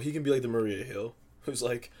 Okay, well, he can be like the Maria Hill, who's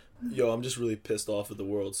like, yo, I'm just really pissed off at the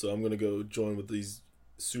world, so I'm going to go join with these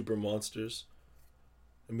super monsters.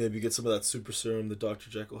 And maybe get some of that super serum that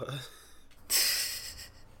Dr. Jekyll has.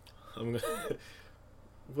 I'm going to...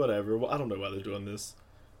 Whatever. Well, I don't know why they're doing this.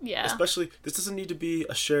 Yeah. Especially, this doesn't need to be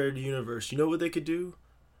a shared universe. You know what they could do?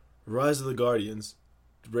 Rise of the Guardians.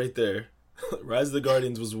 Right there. Rise of the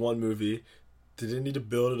Guardians was one movie. They didn't need to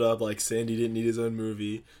build it up. Like, Sandy didn't need his own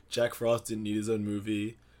movie. Jack Frost didn't need his own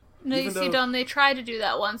movie. No, you see, Don, they tried to do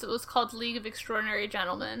that once. It was called League of Extraordinary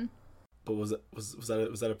Gentlemen. But was that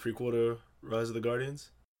a prequel to Rise of the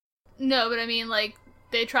Guardians? No, but I mean, like,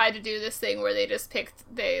 they tried to do this thing where they just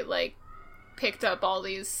picked up all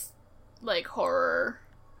these, like, horror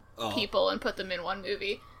people and put them in one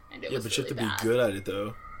movie. And it was but you really have to bad. be good at it,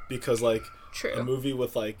 though. Because, like, True. A movie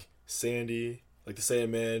with, like, Sandy, like the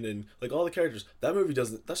Sandman, and, like, all the characters, that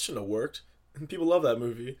shouldn't have worked. And people love that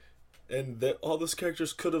movie. And all those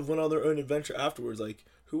characters could have went on their own adventure afterwards. Like,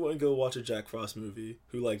 who wouldn't go watch a Jack Frost movie?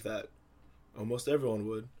 Who liked that? Almost everyone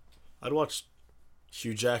would. I'd watch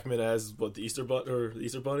Hugh Jackman as, the Easter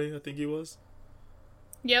Bunny, I think he was.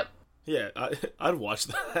 Yep. Yeah, I'd watch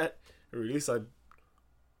that. Or at least I'd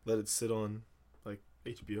let it sit on, like,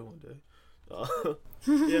 HBO one day.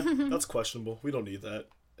 Yeah, that's questionable. We don't need that.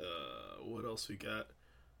 What else we got?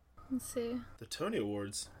 Let's see. The Tony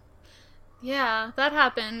Awards. Yeah, that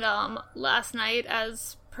happened last night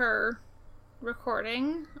as per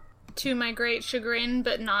recording. To my great chagrin,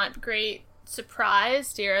 but not great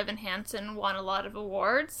surprise, Dear Evan Hansen won a lot of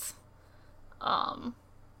awards,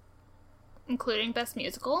 including Best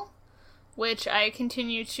Musical, which I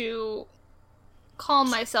continue to calm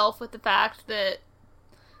myself with the fact that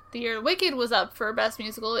the year Wicked was up for Best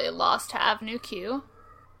Musical, it lost to Avenue Q.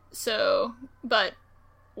 So, but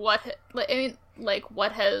what has,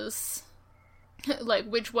 like,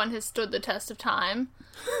 which one has stood the test of time?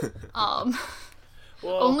 Well,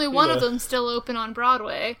 only one of them still open on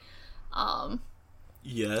Broadway.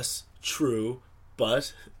 Yes, true,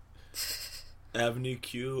 but Avenue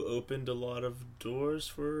Q opened a lot of doors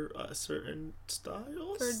for certain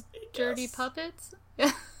styles. For Dirty Puppets?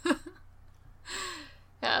 Yeah,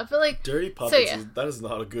 but like Dirty Puppets. So, yeah. That's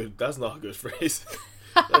not a good phrase.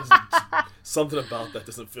 That's, something about that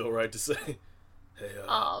doesn't feel right to say. Hey,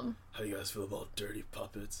 how do you guys feel about Dirty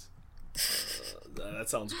Puppets? That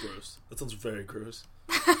sounds gross. That sounds very gross.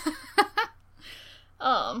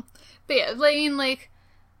 But yeah, I mean, like,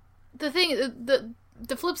 the thing,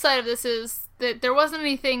 the flip side of this is that there wasn't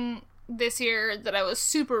anything this year that I was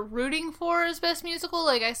super rooting for as Best Musical.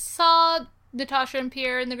 Like, I saw Natasha and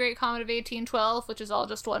Pierre in The Great Comet of 1812, which is all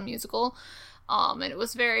just one musical, and it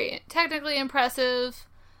was very technically impressive,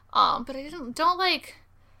 but I don't like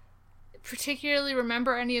particularly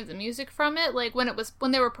remember any of the music from it. Like,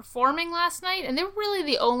 when they were performing last night, and they were really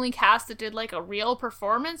the only cast that did like a real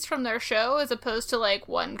performance from their show, as opposed to like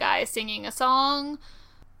one guy singing a song,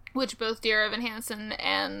 which both Dear Evan Hansen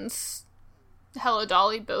and Hello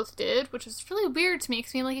Dolly both did, which is really weird to me,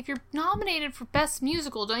 because I mean, like, if you're nominated for Best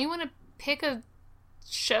Musical, don't you want to pick a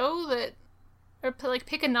show that, or like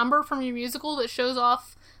pick a number from your musical that shows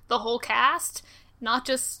off the whole cast, not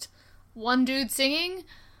just one dude singing?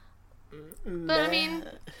 But I mean,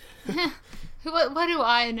 what do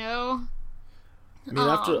I know? I mean,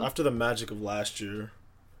 after the magic of last year,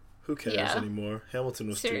 who cares anymore? Hamilton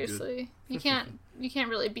was seriously too good. You can't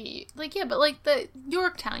really be like, yeah, but like the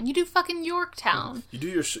Yorktown, you do fucking Yorktown. You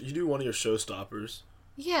do one of your showstoppers.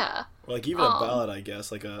 Yeah. Or like even a ballad, I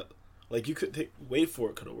guess, like you could Wait For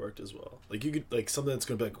It could have worked as well. Like you could like something that's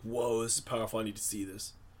gonna be like, whoa, this is powerful. I need to see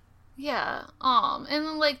this. Yeah. And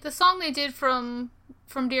then like the song they did from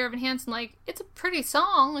Dear Evan Hansen, like, it's a pretty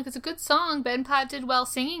song, like, it's a good song. Ben Platt did well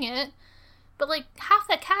singing it, but like half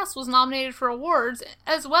that cast was nominated for awards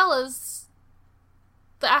as well as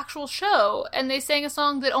the actual show, and they sang a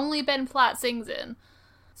song that only Ben Platt sings in.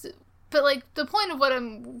 But like the point of what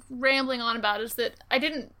I'm rambling on about is that I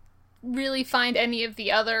didn't really find any of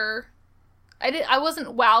the other. I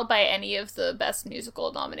wasn't wowed by any of the Best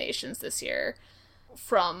Musical nominations this year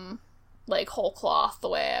from like whole cloth the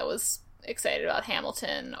way I was excited about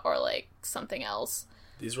Hamilton or like something else.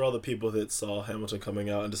 These were all the people that saw Hamilton coming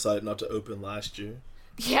out and decided not to open last year.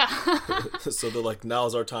 Yeah. So they're like,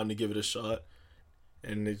 now's our time to give it a shot.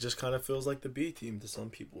 And it just kind of feels like the B team to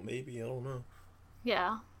some people, maybe, I don't know.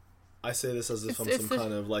 Yeah. I say this as if I'm some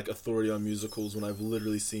kind of like authority on musicals when I've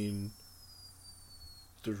literally seen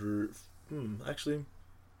actually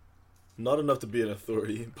not enough to be an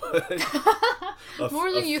authority, but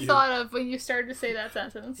more than you thought of when you started to say that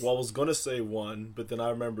sentence. Well, I was gonna say one, but then I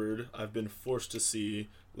remembered I've been forced to see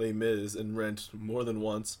Les Mis and Rent more than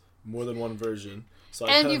once, more than one version. So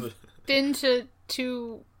you've been to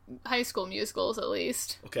 2 High School Musicals at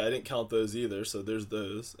least. Okay, I didn't count those either, so there's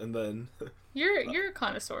those, and then you're a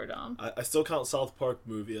connoisseur, Dom. I still count South Park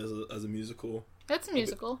movie as a musical. That's a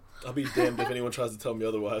musical. I'll be damned if anyone tries to tell me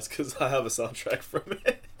otherwise, because I have a soundtrack from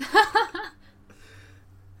it.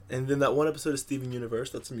 And then that one episode of Steven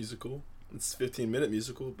Universe, that's a musical. It's a 15-minute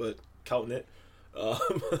musical, but counting it.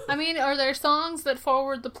 I mean, are there songs that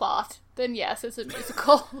forward the plot? Then yes, it's a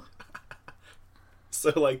musical.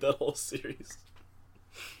 So, like, that whole series.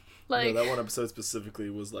 Like, that one episode specifically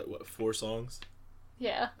was, like, what, 4 songs?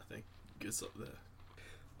 Yeah. I think. Gets up there.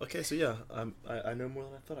 Okay, so yeah, I know more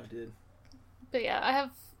than I thought I did. But yeah,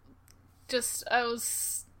 I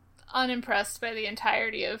was unimpressed by the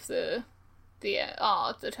entirety of the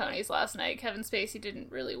Tonys last night. Kevin Spacey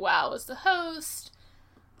didn't really wow as the host.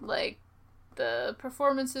 Like, the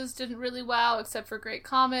performances didn't really wow, except for Great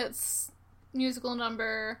Comet's musical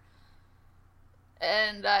number.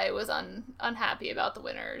 And I was unhappy about the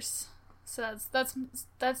winners. So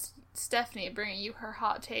that's Stephanie bringing you her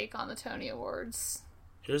hot take on the Tony Awards.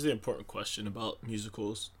 Here's the important question about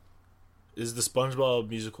musicals. Is the SpongeBob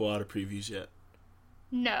musical out of previews yet?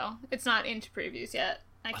 No, it's not into previews yet.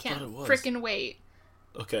 I can't frickin' wait.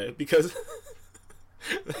 Okay, because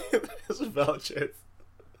there's a valid chance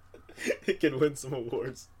it can win some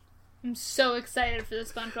awards. I'm so excited for the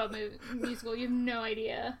SpongeBob musical. You have no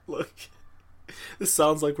idea. Look, this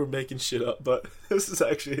sounds like we're making shit up, but this is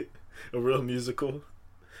actually a real musical,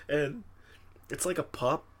 and it's like a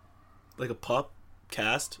pop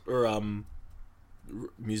cast or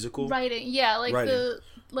musical writing. Yeah, like writing.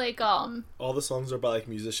 all the songs are by like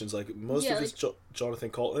musicians. Like most of it's Jonathan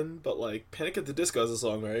Coulton, but like Panic at the Disco has a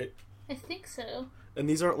song, right? I think so. And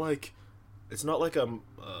these aren't like, it's not like a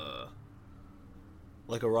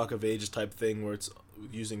Rock of Ages type thing where it's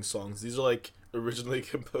using songs. These are like originally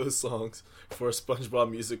composed songs for a SpongeBob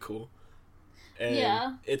musical.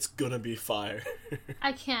 And it's gonna be fire.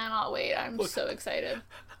 I cannot wait. I'm so excited.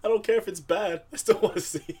 I don't care if it's bad. I still want to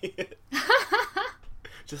see it.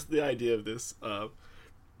 Just the idea of this.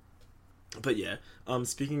 But yeah,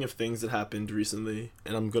 speaking of things that happened recently,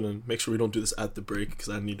 and I'm gonna make sure we don't do this at the break because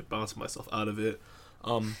I need to bounce myself out of it.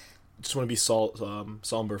 Just want to be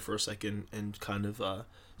somber for a second and kind of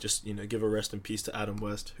just give a rest in peace to Adam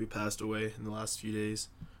West, who passed away in the last few days.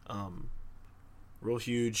 Real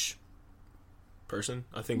huge person.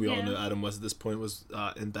 I think we all know Adam West at this point was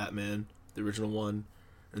in Batman, the original one,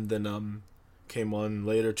 and then came on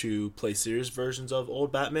later to play serious versions of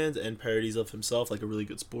old Batmans and parodies of himself, like A Really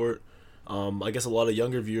Good Sport. I guess a lot of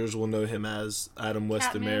younger viewers will know him as Adam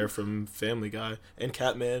West, the Catman. mayor from Family Guy, and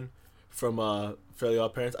Catman from Fairly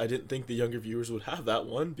Odd Parents. I didn't think the younger viewers would have that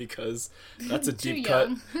one because that's a Too deep cut.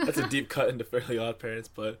 young. That's a deep cut into Fairly Odd Parents.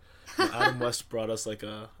 But Adam West brought us like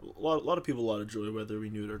a lot of people a lot of joy, whether we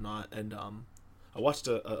knew it or not. And I watched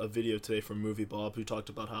a video today from Movie Bob who talked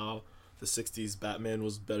about how the '60s Batman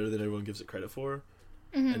was better than everyone gives it credit for,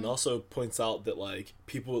 and also points out that like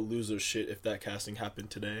people would lose their shit if that casting happened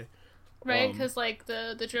today. Right, because like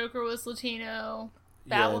the Joker was Latino,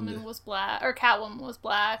 Yeah, Batwoman was black, or Catwoman was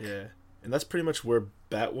black. Yeah, and that's pretty much where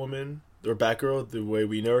Batwoman or Batgirl, the way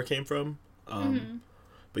we know her, came from.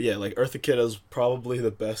 But yeah, like Eartha Kitt is probably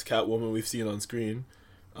the best Catwoman we've seen on screen.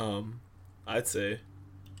 I'd say.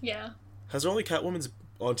 Yeah. Has there only Catwomans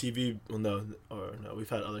on TV? Well, no, we've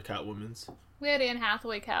had other Catwomans. We had Anne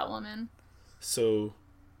Hathaway Catwoman. So,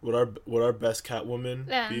 would our best Catwoman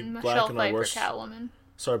be And black Michelle and our Pfeiffer worst? Catwoman.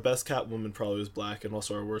 So our best Catwoman probably was black, and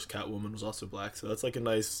also our worst Catwoman was also black. So that's like a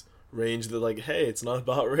nice range that, like, hey, it's not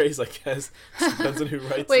about race, I guess. It depends on who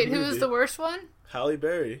writes Wait, the who movie. was the worst one? Halle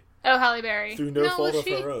Berry. Oh, Halle Berry. Through no fault was of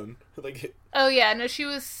she? her own. Like, Oh yeah, no, she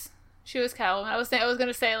was Catwoman. I was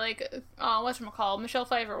gonna say like, whatchamacallit, Michelle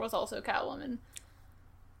Pfeiffer was also Catwoman.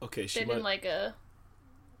 okay, she Did might. in like a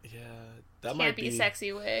Yeah, that might campy, be.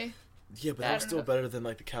 sexy way. Yeah, but I that was don't still know. better than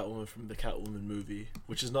like the Catwoman from the Catwoman movie,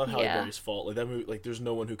 which is not Halle Yeah. Berry's fault. Like that movie, like there's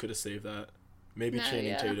no one who could have saved that. Maybe No, Channing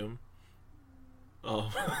yeah. Tatum.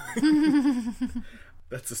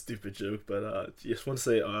 That's a stupid joke, but just want to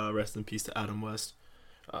say rest in peace to Adam West.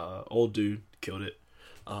 Old dude, killed it.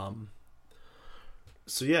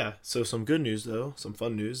 So yeah, so some good news though, some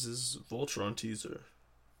fun news is Voltron teaser.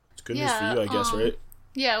 It's good news for Yeah, you, I guess, right?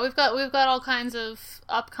 Yeah, we've got all kinds of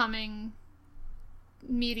upcoming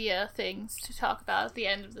media things to talk about at the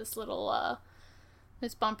end of this little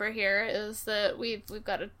this bumper here. Is that we've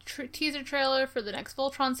got a teaser trailer for the next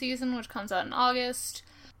Voltron season, which comes out in August.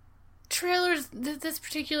 Trailers. This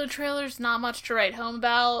particular trailer's not much to write home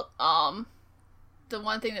about. The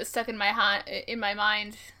one thing that stuck in my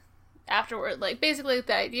mind afterward, like basically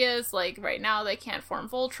the idea is like right now they can't form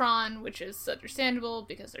Voltron, which is understandable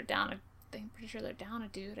because they're down. I'm pretty sure they're down a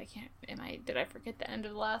dude. Did I forget the end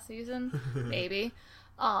of the last season? Maybe.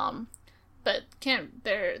 But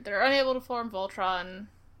they're unable to form Voltron.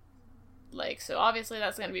 Like, so obviously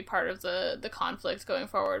that's going to be part of the conflict going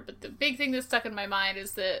forward. But the big thing that stuck in my mind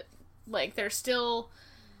is that, like, they're still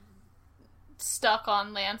stuck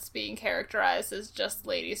on Lance being characterized as just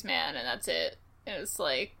Ladies' Man, and that's it. And it's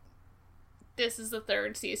like, this is the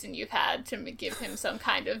third season you've had to give him some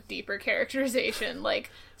kind of deeper characterization.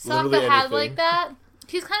 Like, Literally Sokka had anything. like that.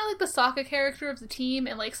 He's kind of like the Sokka character of the team,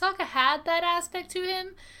 and like Sokka had that aspect to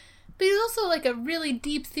him, but he's also like a really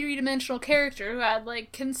deep three-dimensional character who had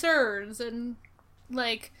like concerns and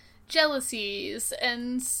like jealousies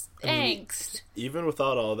and angst. Even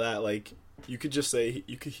without all that, like you could just say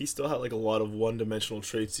he still had like a lot of one-dimensional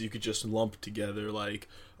traits you could just lump together. Like,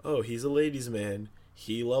 oh, he's a ladies' man.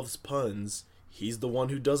 He loves puns. He's the one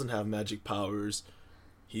who doesn't have magic powers.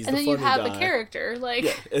 He's And the then funny you have guy. the character, like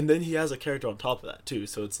Yeah, and then he has a character on top of that too.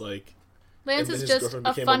 So it's like Lance and then is his just girlfriend a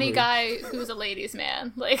became funny woman. guy who's a ladies'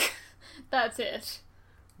 man. Like, that's it.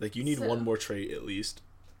 Like you need So- one more trait at least.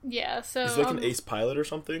 Yeah. So Is he like an ace pilot or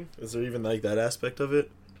something? Is there even like that aspect of it?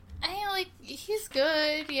 I mean, like, he's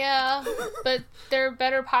good, yeah, but there are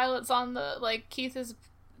better pilots on the, like, Keith is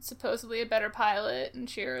supposedly a better pilot, and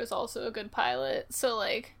Shira is also a good pilot, so,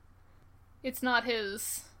 like, it's not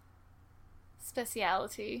his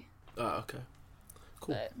speciality, Ah, okay,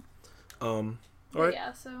 cool. but, All right.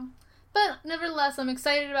 yeah, so, but, nevertheless, I'm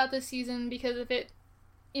excited about this season, because if it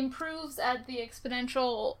improves at the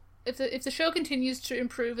exponential, if the show continues to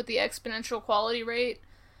improve at the exponential quality rate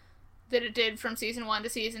that it did from season 1 to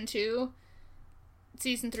season 2,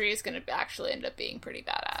 season 3 is going to actually end up being pretty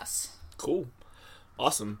badass. Cool,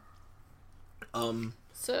 awesome.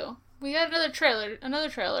 So, we got another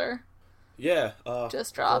trailer. Yeah,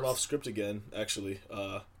 Just going dropped. off script again. Actually,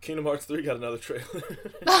 Kingdom Hearts 3 got another trailer.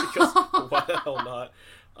 Because why the hell not?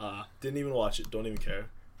 Didn't even watch it. Don't even care.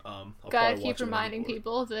 I'll Gotta probably keep watch it when I'm reminding bored.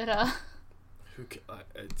 people that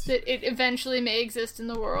It's, that it eventually may exist in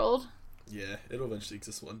the world. yeah, it'll eventually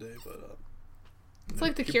exist one day, but It's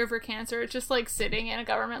like the cure for cancer. It's just like sitting in a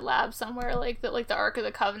government lab somewhere, like the Ark of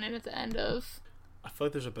the Covenant at the end of. I feel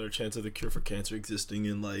like there's a better chance of the cure for cancer existing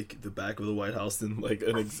in like the back of the White House than like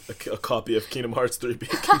a copy of Kingdom Hearts 3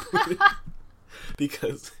 being completed.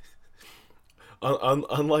 Because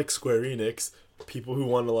unlike Square Enix, people who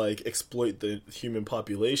want to like exploit the human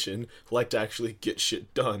population like to actually get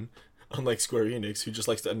shit done. Unlike Square Enix, who just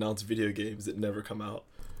likes to announce video games that never come out.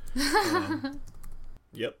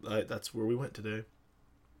 Yep, that's where we went today.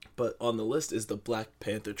 But on the list is the Black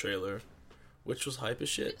Panther trailer, which was hype as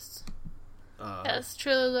shit. Yes. Yes,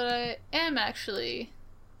 trailer that I am actually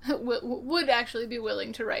would actually be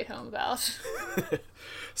willing to write home about.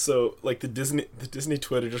 So like the Disney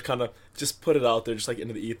Twitter just kind of just put it out there, just like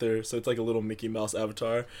into the ether. So it's like a little Mickey Mouse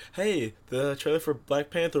avatar. Hey, the trailer for Black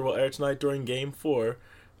Panther will air tonight during Game 4.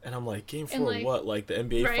 And I'm like, Game 4 like, what? Like the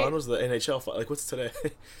NBA right? Finals, the NHL Like what's today?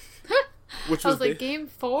 Which I was like, Game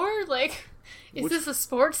 4? Like, is this a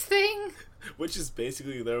sports thing? Which is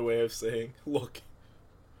basically their way of saying, look,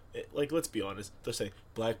 like, let's be honest. They're saying,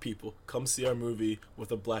 black people, come see our movie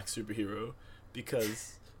with a black superhero.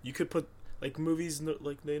 Because you could put, like, movies,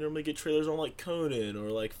 like, they normally get trailers on, like, Conan or,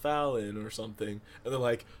 like, Fallon or something. And they're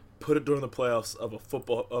like, put it during the playoffs of a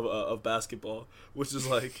football, of basketball. Which is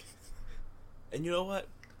like, and you know what?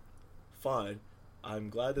 Fine. I'm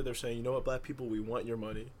glad that they're saying, you know what, black people, we want your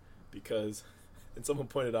money. Because, and someone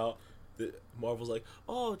pointed out that Marvel's like,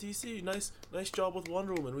 oh, DC, nice job with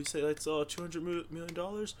Wonder Woman. We say that's $200 million.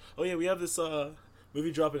 Oh yeah, we have this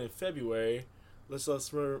movie dropping in February. Let's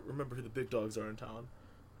remember who the big dogs are in town.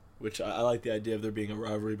 Which I like the idea of there being a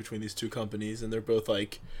rivalry between these two companies, and they're both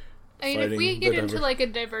like. I mean, if we get into like a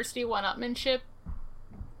diversity one-upmanship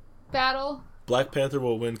battle, Black Panther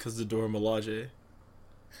will win because of Dora Milaje.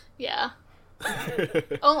 Yeah.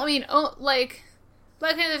 Like.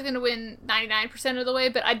 Black Panther's going to win 99% of the way,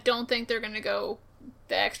 but I don't think they're going to go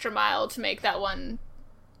the extra mile to make that one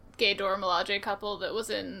gay Dora Milaje couple that was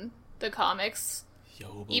in the comics.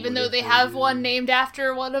 Even though they have one named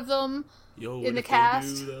after one of them in the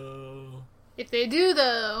cast. If they do,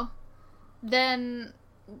 though, then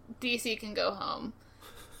DC can go home.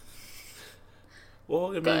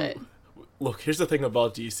 Well, I mean, look, here's the thing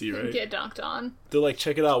about DC, right? Get dunked on. They're like,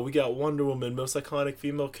 check it out, we got Wonder Woman, most iconic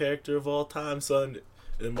female character of all time, son.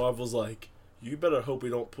 And Marvel's like, you better hope we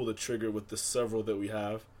don't pull the trigger with the several that we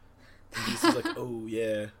have. And DC's like, oh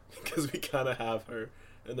yeah, because we kind of have her,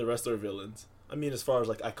 and the rest are villains. I mean, as far as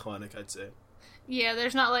like iconic, I'd say. Yeah,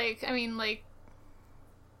 there's not like, I mean, like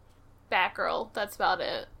Batgirl. That's about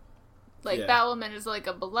it. Like yeah. Batwoman is like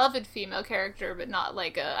a beloved female character, but not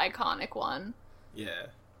like a iconic one. Yeah,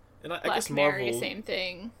 and I Black guess Canary, Marvel, same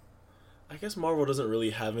thing. I guess Marvel doesn't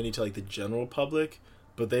really have any to like the general public,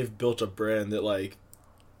 but they've built a brand that like.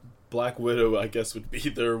 Black Widow, I guess, would be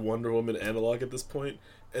their Wonder Woman analog at this point.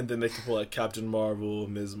 And then they could pull like Captain Marvel,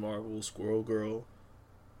 Ms. Marvel, Squirrel Girl.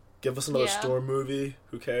 Give us another Storm movie.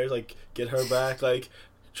 Who cares? Like, get her back. Like,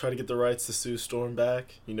 try to get the rights to Sue Storm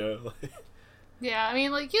back. You know? Yeah, I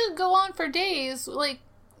mean, like, you could go on for days, like,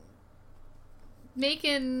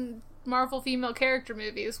 making Marvel female character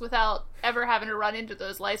movies without ever having to run into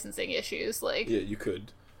those licensing issues. Like, yeah, you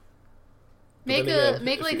could. Make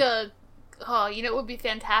oh, you know what would be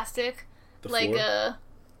fantastic? Like a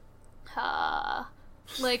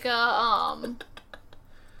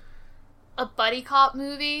buddy cop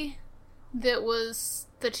movie that was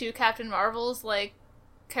the two Captain Marvels, like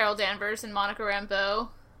Carol Danvers and Monica Rambeau.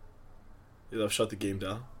 Yeah, they'll shut the game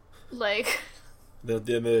down. Like,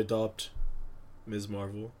 then they adopt Ms.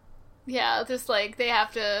 Marvel. Yeah, just like they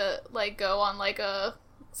have to like go on like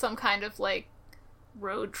some kind of like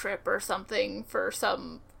road trip or something for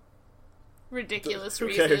some ridiculous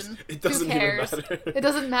reason. Cares? It doesn't even matter. It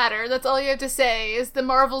doesn't matter. That's all you have to say is the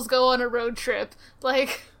Marvels go on a road trip.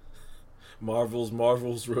 Like Marvel's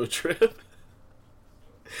road trip.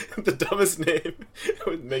 The dumbest name. It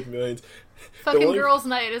would make millions. Fucking Girls'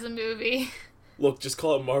 Night is a movie. Look, just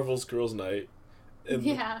call it Marvel's Girls' Night. And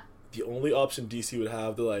yeah. The only option DC would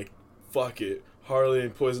have, they're like, fuck it. Harley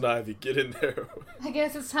and Poison Ivy, get in there. I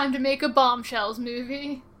guess it's time to make a Bombshells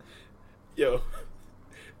movie. Yo.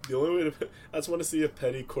 The only way to... I just want to see a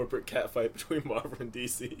petty corporate catfight between Marvel and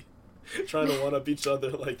DC. Trying to one-up each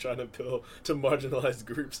other, like, trying to appeal to marginalized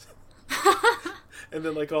groups. And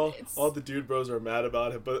then, like, all the dude bros are mad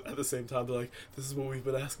about it, but at the same time, they're like, this is what we've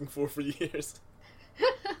been asking for years.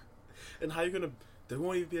 And how you gonna... They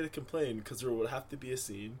won't even be able to complain, because there would have to be a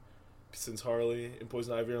scene. Since Harley and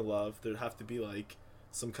Poison Ivy are in love, there'd have to be, like,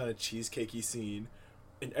 some kind of cheesecakey scene.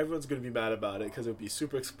 And everyone's going to be mad about it because it would be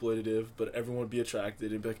super exploitative, but everyone would be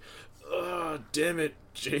attracted and be like, oh, damn it,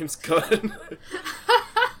 James Gunn.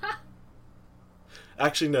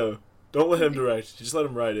 Actually, no. Don't let him direct. Just let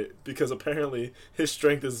him write it. Because apparently his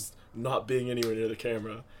strength is not being anywhere near the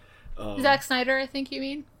camera. Zack Snyder, I think you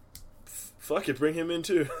mean? Fuck it, bring him in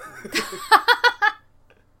too.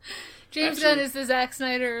 James Gunn is the Zack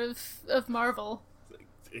Snyder of Marvel.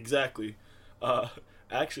 Exactly.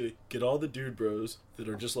 Actually, get all the dude bros that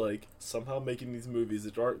are just like somehow making these movies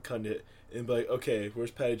that aren't cutting it, and be like, okay,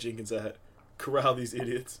 where's Patty Jenkins at? Corral these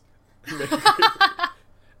idiots.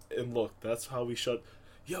 And look, that's how we shut.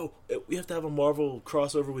 Yo, we have to have a Marvel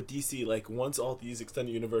crossover with DC. Like, once all these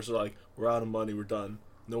extended universes are like, we're out of money, we're done.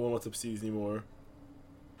 No one wants to see these anymore.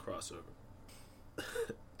 Crossover.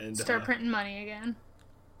 And start printing money again.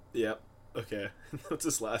 Yep. Okay. What's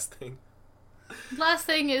this last thing? Last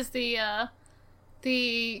thing is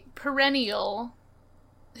the perennial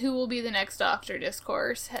who will be the next Doctor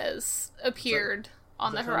discourse has appeared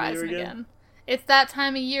on the horizon again. It's that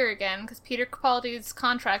time of year again, because Peter Capaldi's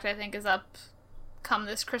contract, I think, is up come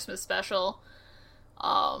this Christmas special.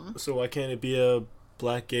 So why can't it be a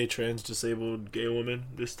black, gay, trans, disabled gay woman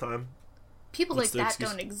this time? People like that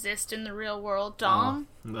don't exist in the real world, Dom.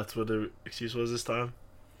 That's what the excuse was this time?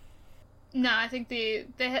 No, I think they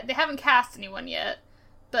haven't cast anyone yet,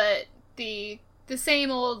 but the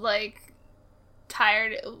same old, like,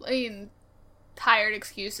 tired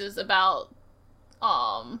excuses about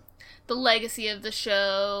the legacy of the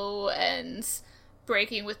show and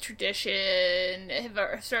breaking with tradition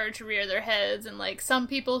have started to rear their heads, and like some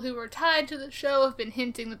people who are tied to the show have been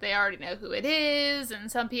hinting that they already know who it is,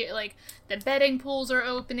 and some people, like, the betting pools are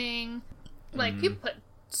opening. Like, people put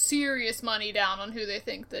serious money down on who they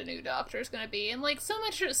think the new Doctor is going to be, and like so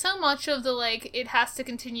much of the, like, it has to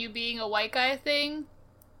continue being a white guy thing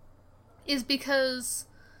is because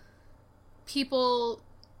people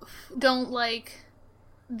don't like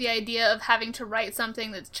the idea of having to write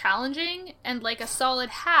something that's challenging, and like a solid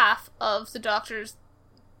half of the Doctor's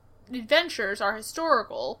adventures are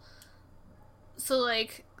historical. So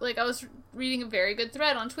like I was reading a very good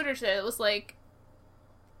thread on Twitter today that was like,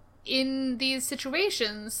 in these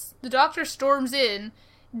situations, the Doctor storms in,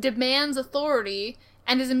 demands authority,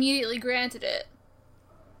 and is immediately granted it.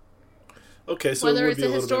 Okay, so whether it's a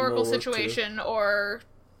historical situation or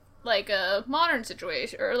like a modern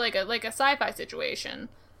situation or like a sci-fi situation.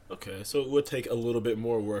 Okay, so it would take a little bit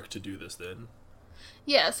more work to do this then.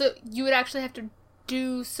 Yeah, so you would actually have to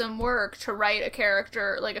do some work to write a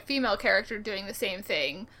character, like a female character doing the same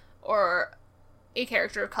thing, or a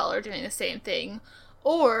character of color doing the same thing,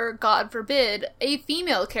 or, God forbid, a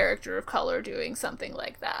female character of color doing something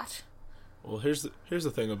like that. Well, here's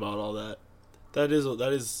the thing about all that. That is,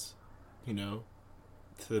 you know,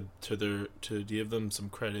 to give them some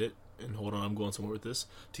credit. And hold on, I'm going somewhere with this.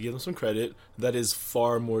 To give them some credit, that is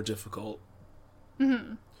far more difficult.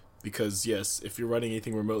 Mm-hmm. Because, yes, if you're writing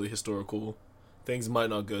anything remotely historical, things might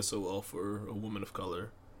not go so well for a woman of color.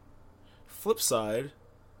 Flip side,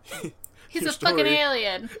 he's a fucking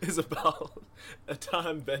alien. Is about a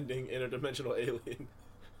time-bending interdimensional alien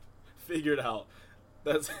figured out.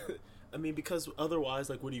 That's, I mean, because otherwise,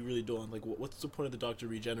 like, what are you really doing? Like, what's the point of the Doctor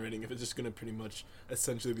regenerating if it's just going to pretty much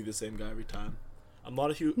essentially be the same guy every time? I'm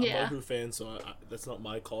not a Who fan, so that's not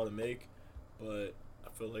my call to make. But I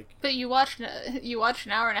feel like. But you watched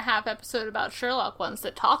an hour and a half episode about Sherlock once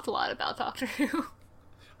that talked a lot about Doctor Who.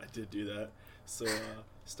 I did do that. So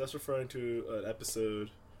Steph's referring to an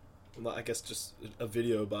episode. Well, I guess just a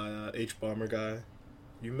video by H Bomber Guy.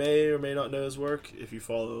 You may or may not know his work if you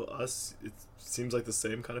follow us. It seems like the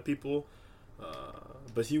same kind of people.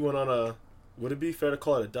 But he went on a. Would it be fair to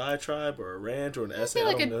call it a diatribe or a rant or an essay?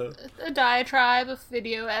 Like I don't know. A diatribe, a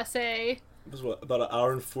video essay. It was about an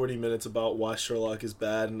hour and 40 minutes about why Sherlock is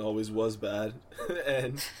bad and always was bad.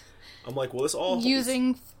 And I'm like, well, this all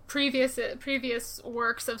using previous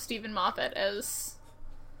works of Stephen Moffat as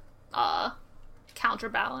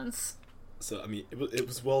counterbalance. So I mean, it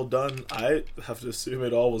was well done. I have to assume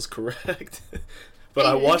it all was correct. But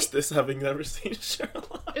I watched this having never seen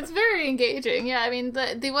Sherlock. It's very engaging, yeah. I mean,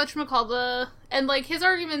 the whatchamacallit, and like his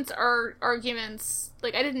arguments are arguments.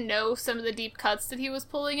 Like, I didn't know some of the deep cuts that he was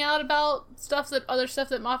pulling out about other stuff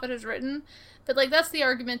that Moffat has written, but like that's the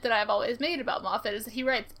argument that I've always made about Moffat, is that he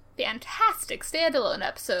writes fantastic standalone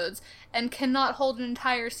episodes and cannot hold an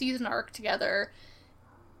entire season arc together.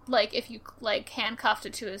 Like, if you like handcuffed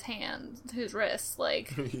it to his wrist,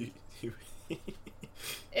 like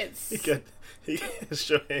it's he can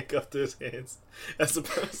show handcuffed to his hands as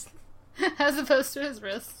opposed to his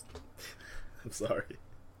wrists. I'm sorry.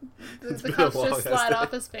 The cuffs just slide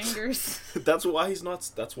off his fingers. That's why he's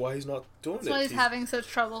not doing it. That's why he's having such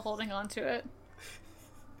trouble holding on to it.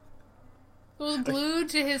 It was glued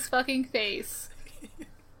to his fucking face.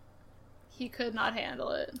 He could not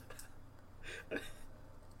handle it.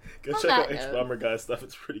 Go check out H Bomber Guy's stuff.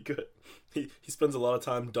 It's pretty good. He spends a lot of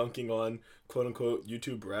time dunking on quote unquote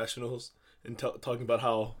YouTube rationals and talking about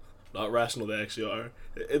how not rational they actually are.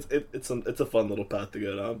 It's a fun little path to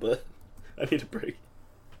go down, but I need a break.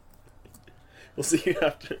 We'll see you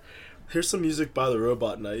after. Here's some music by the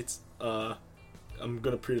Robot Knights. I'm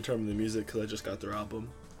gonna predetermine the music because I just got their album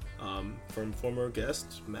from former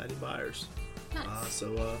guest Maddie Myers. Nice.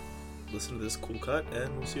 So listen to this cool cut,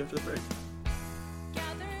 and we'll see you after the break.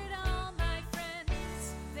 Gathered all my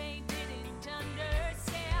friends, they didn't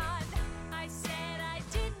understand. I said I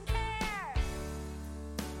didn't care,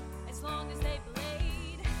 as long as they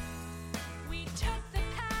played. We took the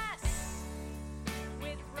pass,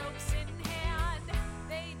 with ropes in hand.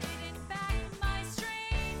 They didn't back my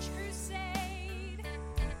strange crusade.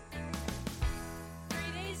 3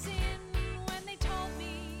 days in, when they told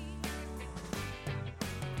me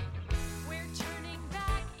we're turning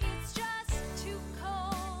back, it's just too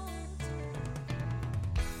cold.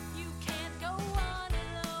 You can't go on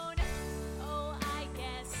alone. Oh, I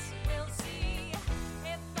guess we'll see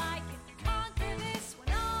if I can conquer this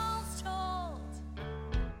when all's told.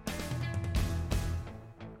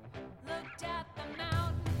 Looked at the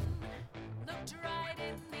mountain, looked right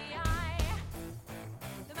in the eye.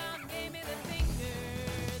 The mountain gave me the finger,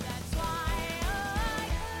 that's why I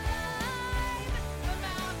climb the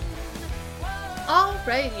mountain. Whoa.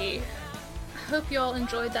 Alrighty. I hope you all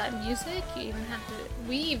enjoyed that music.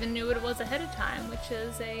 We even knew what it was ahead of time, which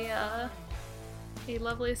is a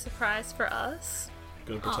lovely surprise for us.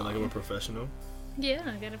 Gonna pretend like I'm a professional. Yeah,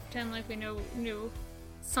 I'm gonna pretend like we knew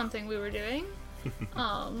something we were doing.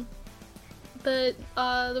 But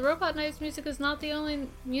the Robot Knights music is not the only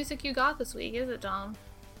music you got this week, is it, Dom?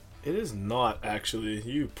 It is not, actually.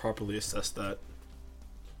 You properly assessed that.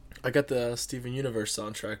 I got the Steven Universe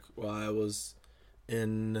soundtrack while I was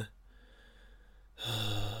in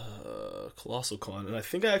Colossal Con, and I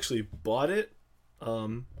think I actually bought it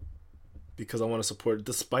because I want to support it,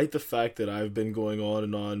 despite the fact that I've been going on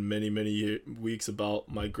and on many weeks about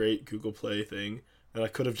my great Google Play thing, and I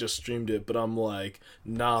could have just streamed it, but I'm like,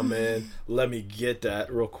 nah, man, let me get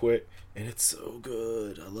that real quick, and it's so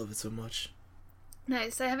good. I love it so much.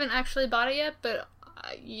 Nice. I haven't actually bought it yet, but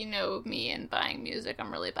you know me and buying music,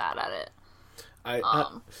 I'm really bad at it.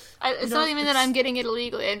 It's not even that I'm getting it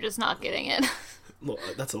illegally, I'm just not getting it. Well,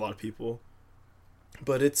 that's a lot of people.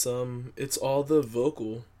 But it's all the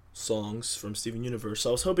vocal songs from Steven Universe. So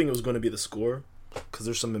I was hoping it was going to be the score, because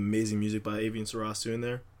there's some amazing music by Avian Sarasu in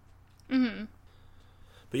there. Mm-hmm.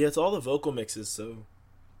 But yeah, it's all the vocal mixes, so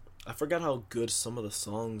I forgot how good some of the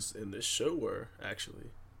songs in this show were,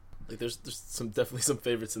 actually. Like, there's definitely some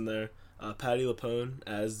favorites in there. Patti LuPone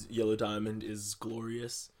as Yellow Diamond is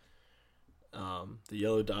glorious. The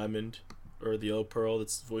Yellow Diamond, or the Yellow Pearl,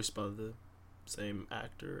 that's voiced by the same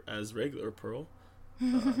actor as regular Pearl,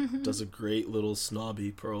 does a great little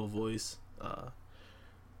snobby Pearl voice.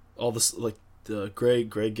 All this, like,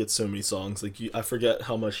 Greg gets so many songs. Like, I forget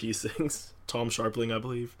how much he sings. Tom Sharpling, I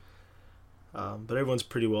believe. But everyone's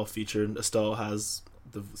pretty well featured. Estelle has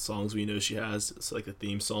the songs we know she has. It's like a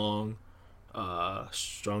theme song.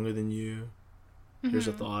 Stronger Than You. Here's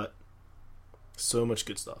a Thought. So much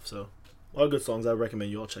good stuff. So, a lot of good songs. I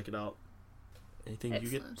recommend you all check it out. Anything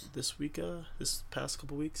Excellent. you get this week, this past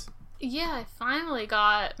couple weeks? Yeah, I finally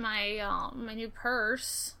got my my new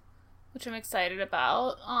purse, which I'm excited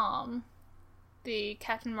about. The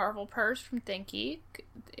Captain Marvel purse from ThinkGeek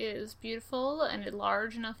is beautiful and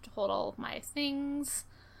large enough to hold all of my things.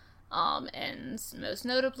 And most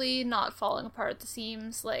notably, not falling apart at the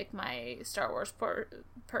seams like my Star Wars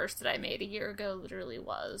purse that I made a year ago literally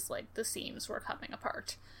was. Like, the seams were coming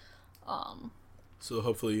apart. So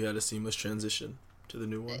hopefully you had a seamless transition to the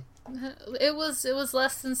new one. It was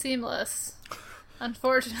less than seamless,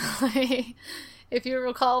 unfortunately. If you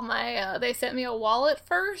recall, they sent me a wallet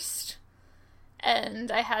first,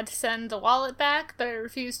 and I had to send the wallet back, but I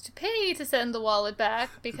refused to pay to send the wallet back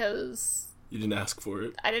because You didn't ask for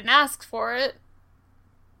it. I didn't ask for it.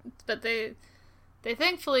 But they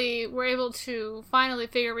thankfully were able to finally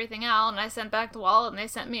figure everything out, and I sent back the wallet, and they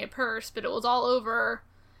sent me a purse, but it was all over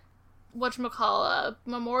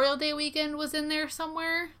Memorial Day weekend was in there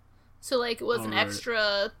somewhere. So, like, it was an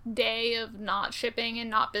extra day of not shipping and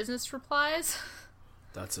not business replies.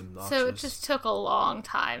 That's obnoxious. So it just took a long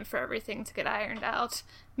time for everything to get ironed out.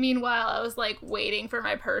 Meanwhile, I was, like, waiting for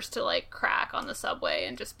my purse to, like, crack on the subway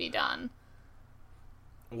and just be done.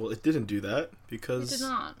 Well, it didn't do that because It did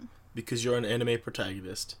not. Because you're an anime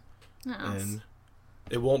protagonist. Yes. And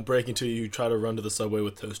it won't break until you try to run to the subway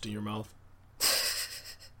with toast in your mouth.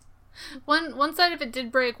 One side of it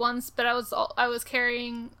did break once, but I was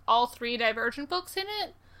carrying all 3 Divergent books in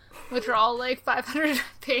it, which are all like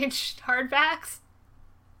 500-page hardbacks.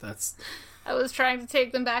 I was trying to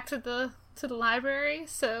take them back to the library,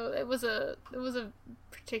 so it was a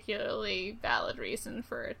particularly valid reason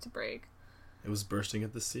for it to break. It was bursting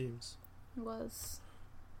at the seams. It was.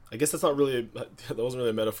 I guess that's not really that wasn't really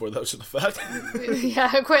a metaphor. That was just a fact.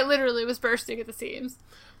 Yeah, quite literally was bursting at the seams.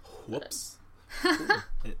 Whoops.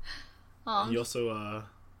 Cool. You also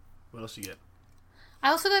what else you get? I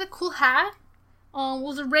also got a cool hat. It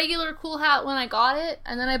was a regular cool hat when I got it,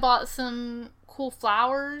 and then I bought some cool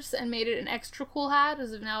flowers and made it an extra cool hat.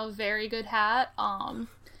 It's now a very good hat.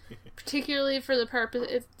 Particularly for the purpose,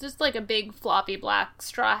 it's just like a big floppy black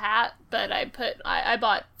straw hat, but I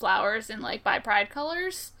bought flowers in like by Pride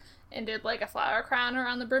colors and did like a flower crown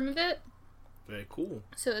around the brim of it. Very cool.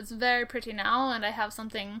 So it's very pretty now, and I have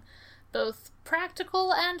something both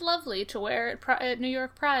practical and lovely to wear at New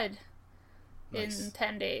York Pride Nice. in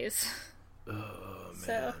 10 days. Oh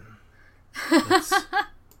So.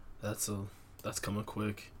 man, that's coming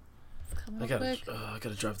quick. It's coming I quick.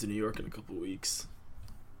 gotta drive to New York in a couple weeks.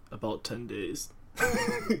 About 10 days.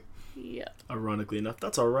 Yeah. Ironically enough,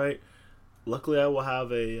 that's all right. Luckily, I will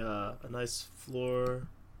have a nice floor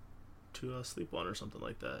to sleep on or something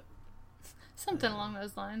like that. Something along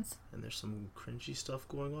those lines. And there's some cringy stuff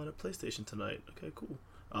going on at PlayStation tonight. Okay, cool.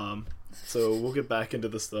 So we'll get back into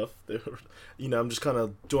the stuff. I'm just kind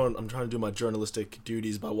of I'm trying to do my journalistic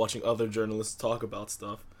duties by watching other journalists talk about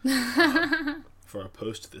stuff for our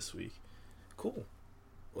post this week. Cool.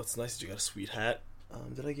 What's nice is you got a sweet hat.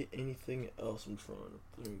 Did I get anything else? I'm trying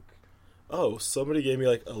to think. Oh, somebody gave me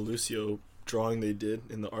like a Lucio drawing they did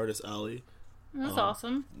in the artist alley. That's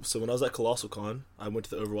awesome. So when I was at Colossal Con, I went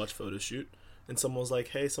to the Overwatch photo shoot, and someone was like,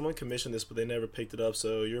 "Hey, someone commissioned this, but they never picked it up.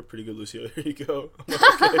 So you're pretty good, Lucio. Here you go." I'm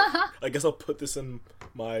like, okay. I guess I'll put this in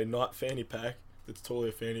my not fanny pack. It's totally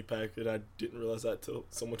a fanny pack, and I didn't realize that till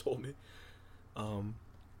someone told me.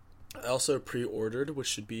 I also pre-ordered, which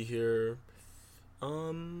should be here,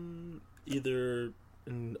 either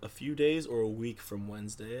in a few days or a week from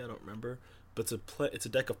Wednesday. I don't remember, but it's a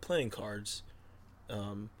deck of playing cards,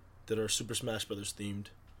 that are Super Smash Brothers themed,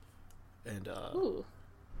 and Ooh.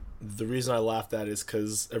 the reason I laughed at it is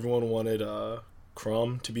because everyone wanted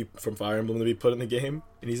Chrom to be from Fire Emblem to be put in the game,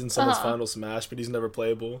 and he's in someone's Final Smash, but he's never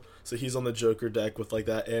playable. So he's on the Joker deck with like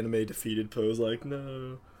that anime defeated pose, like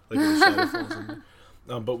no, like with the shadow falls in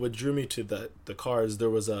there. But what drew me to the cards, it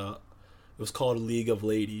was called League of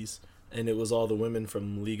Ladies, and it was all the women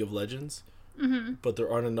from League of Legends. Mm-hmm. But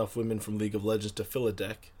there aren't enough women from League of Legends to fill a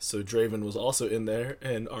deck, so Draven was also in there,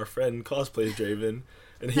 and our friend cosplays Draven,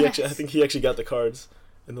 and I think he actually got the cards,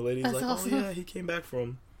 and the lady's like, awesome. "Oh yeah, he came back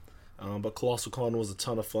from." But Colossal Con was a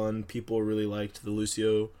ton of fun. People really liked the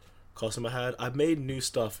Lucio costume I had. I made new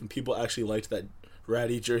stuff, and people actually liked that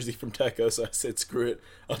ratty jersey from Tekka, so I said, "Screw it,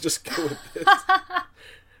 I'll just go with this."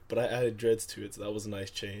 But I added dreads to it, so that was a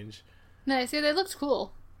nice change. Nice. Yeah, they looked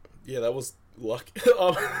cool. Yeah, that was luck.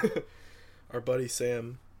 Our buddy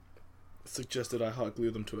Sam suggested I hot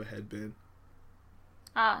glue them to a headband.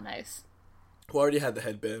 Ah, nice. Well, I already had the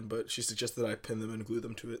headband, but she suggested I pin them and glue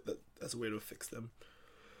them to it as a way to fix them.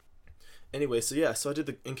 Anyway, so I did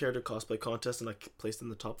the in-character cosplay contest, and I placed in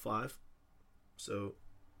the top 5. So,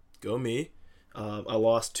 go me. I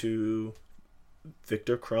lost to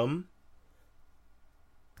Victor Crumb.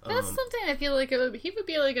 That's something I feel like he would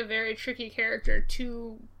be like a very tricky character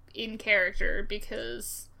to in character,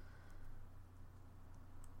 because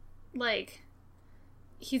like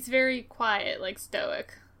he's very quiet, like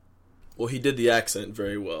stoic. Well, he did the accent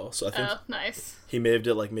very well, so I think nice. he made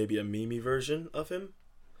it like maybe a Mimi version of him.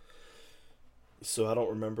 So I don't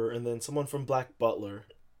remember. And then someone from Black Butler,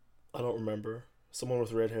 I don't remember. Someone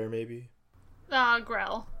with red hair, maybe.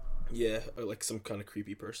 Grell. Yeah, or like some kind of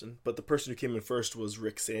creepy person. But the person who came in first was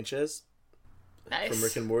Rick Sanchez. Nice. From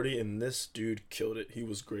Rick and Morty, and this dude killed it. He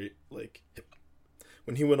was great. Like,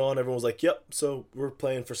 when he went on, everyone was like, "Yep, so we're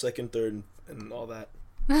playing for second, third, and all that."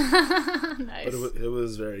 Nice. But it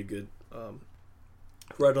was very good.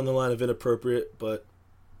 Right on the line of inappropriate, but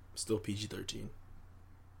still PG-13.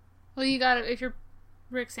 Well, you gotta, if you're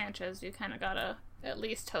Rick Sanchez, you kind of gotta at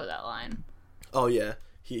least toe that line. Oh yeah,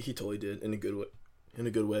 he totally did in a good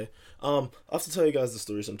way. I'll have to tell you guys the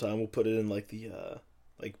story sometime. We'll put it in like the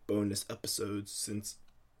bonus episodes, since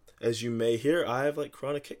as you may hear, I have like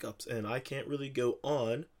chronic hiccups and I can't really go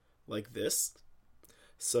on like this.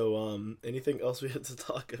 So anything else we have to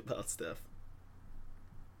talk about, Steph?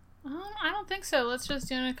 I don't think so. Let's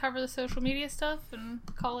just cover the social media stuff and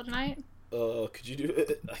call it a night. Could you do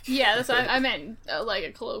it? Yeah, I meant like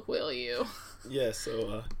a colloquial you. Yeah,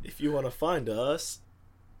 so if you want to find us,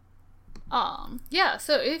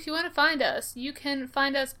 so if you want to find us, you can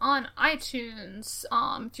find us on iTunes.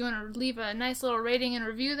 If you want to leave a nice little rating and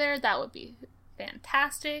review there, that would be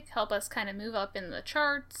fantastic. Help us kind of move up in the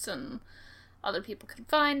charts, and other people can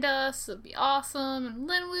find us. It'd be awesome, and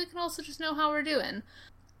then we can also just know how we're doing.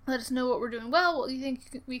 Let us know what we're doing well, what you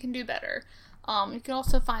think we can do better. You can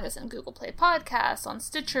also find us on Google Play Podcasts, on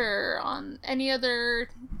Stitcher, on any other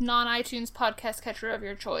non-iTunes podcast catcher of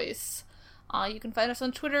your choice. You can find us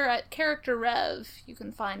on Twitter at Character Rev. You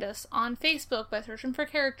can find us on Facebook by searching for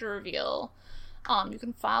Character Reveal. You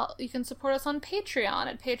can support us on Patreon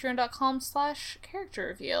at patreon.com/Character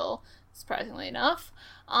Reveal, surprisingly enough.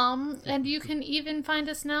 And you can even find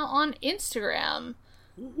us now on Instagram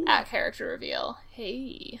at Character Reveal.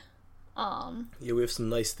 Hey. Yeah, we have some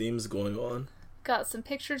nice themes going on. Got some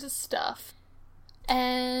pictures of stuff.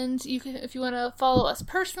 And you can, if you want to follow us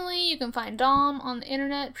personally, you can find Dom on the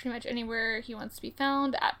internet pretty much anywhere he wants to be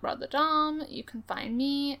found at Brother Dom. You can find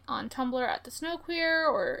me on Tumblr at The Snow Queer,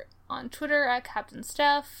 or on Twitter at Captain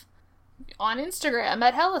Steph, on Instagram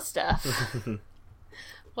at Hella Steph.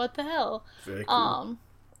 What the hell? Very cool.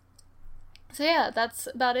 So yeah, that's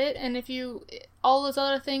about it. And if all those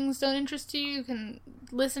other things don't interest you, you can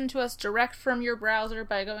listen to us direct from your browser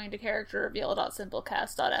by going to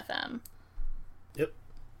characterreveal.simplecast.fm. Yep.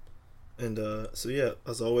 And so yeah,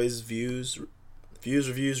 as always, views,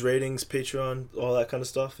 reviews, ratings, Patreon, all that kind of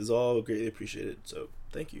stuff is all greatly appreciated. So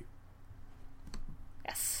thank you.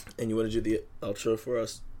 Yes. And you want to do the outro for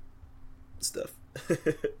us, Steph?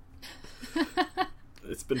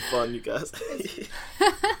 It's been fun, you guys.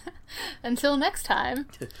 Until next time.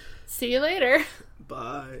 See you later.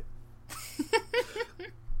 Bye.